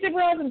 It's going to be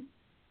super awesome.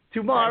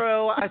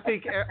 Tomorrow, I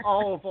think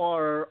all of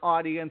our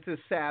audience is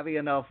savvy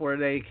enough where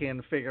they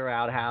can figure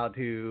out how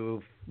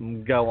to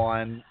go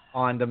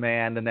on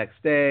demand the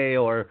next day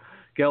or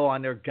go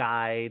on their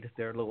guide,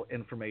 their little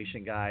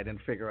information guide, and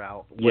figure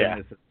out when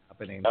this is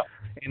happening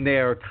in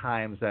their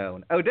time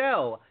zone.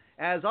 Odell,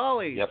 as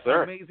always, an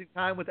amazing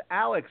time with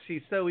Alex.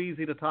 She's so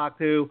easy to talk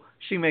to.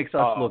 She makes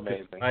us look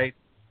amazing. good, right?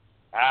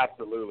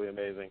 Absolutely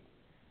amazing.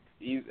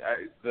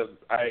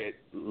 I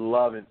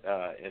love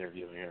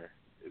interviewing her.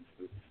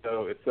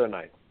 It's so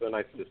nice. So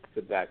nice to just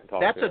sit back and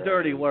talk That's to her. That's a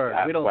dirty word.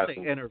 We don't say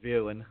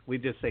interviewing. We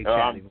just say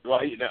chatting.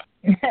 Well,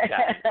 chatting.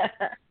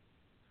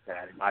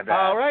 My bad.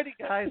 All righty,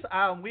 guys.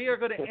 We are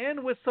going to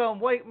end with some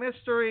White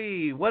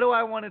Mystery. What do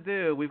I want to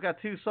do? We've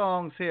got two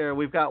songs here.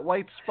 We've got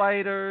White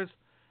Spiders,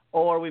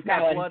 or we've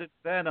got Blooded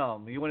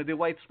Venom. You want to do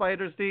White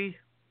Spiders, D?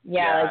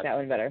 Yeah, I like that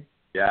one better.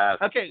 Yeah.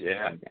 Okay.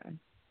 Yeah.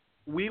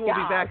 We will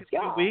be back in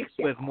 2 weeks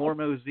with more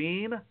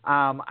Mozine.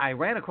 I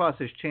ran across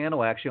his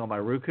channel actually on my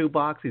Roku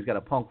box. He's got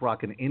a punk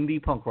rock and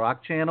indie punk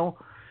rock channel.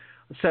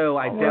 So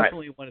I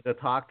definitely wanted to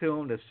talk to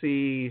him to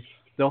see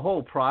the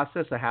whole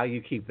process of how you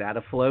keep that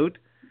afloat.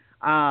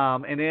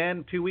 And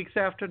then 2 weeks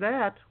after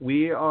that,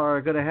 we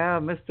are going to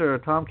have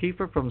Mr. Tom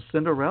Kiefer from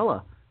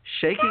Cinderella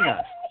shaking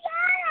us.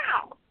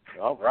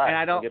 All right. And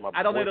I don't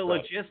know the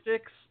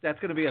logistics. That's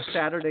going to be a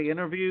Saturday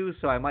interview,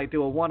 so I might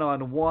do a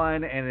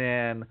one-on-one and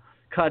then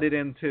cut it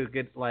in to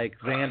get like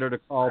Xander to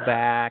call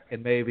back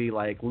and maybe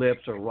like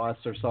Lips or Russ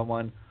or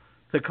someone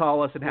to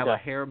call us and have a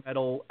hair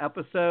metal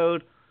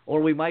episode,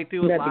 or we might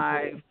do it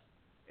live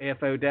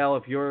if Odell,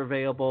 if you're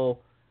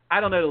available. I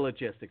don't know the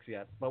logistics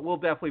yet, but we'll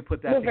definitely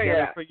put that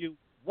together for you.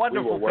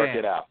 Wonderful we will work fans.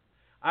 it out.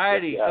 All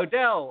righty, Yes.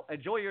 Odell,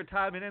 enjoy your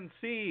time in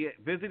NC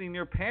visiting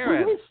your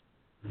parents.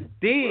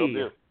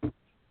 D,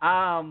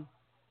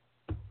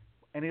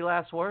 any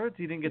last words?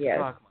 You didn't get to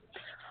talk much.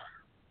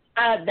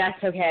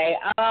 That's okay.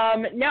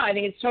 No, I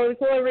think it's totally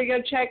cool. Everybody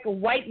go check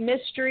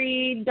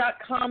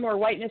whitemystery.com or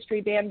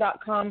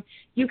whitemysteryband.com.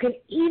 You can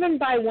even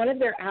buy one of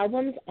their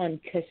albums on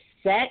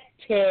cassette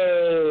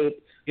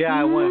tape. Yeah,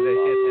 I wanted to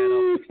hit that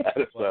up.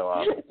 That is so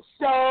awesome.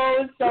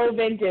 So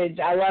vintage.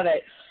 I love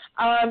it.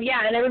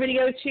 And everybody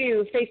go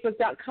to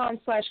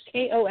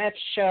facebook.com/KOF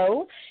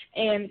show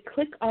and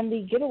click on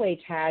the giveaway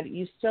tab.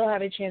 You still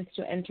have a chance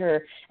to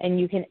enter, and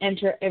you can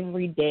enter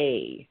every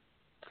day.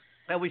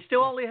 Now, we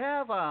still only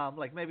have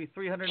maybe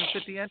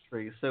 350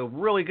 entries, so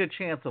really good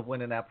chance of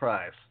winning that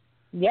prize.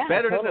 Yeah,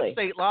 Better totally. than the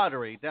state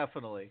lottery,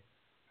 definitely.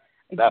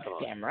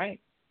 Definitely. Damn right.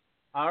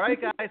 All right,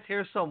 guys,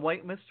 here's some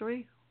White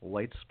Mystery,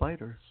 White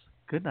Spiders.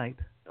 Good night.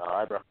 All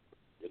right, bro.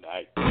 Good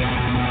night.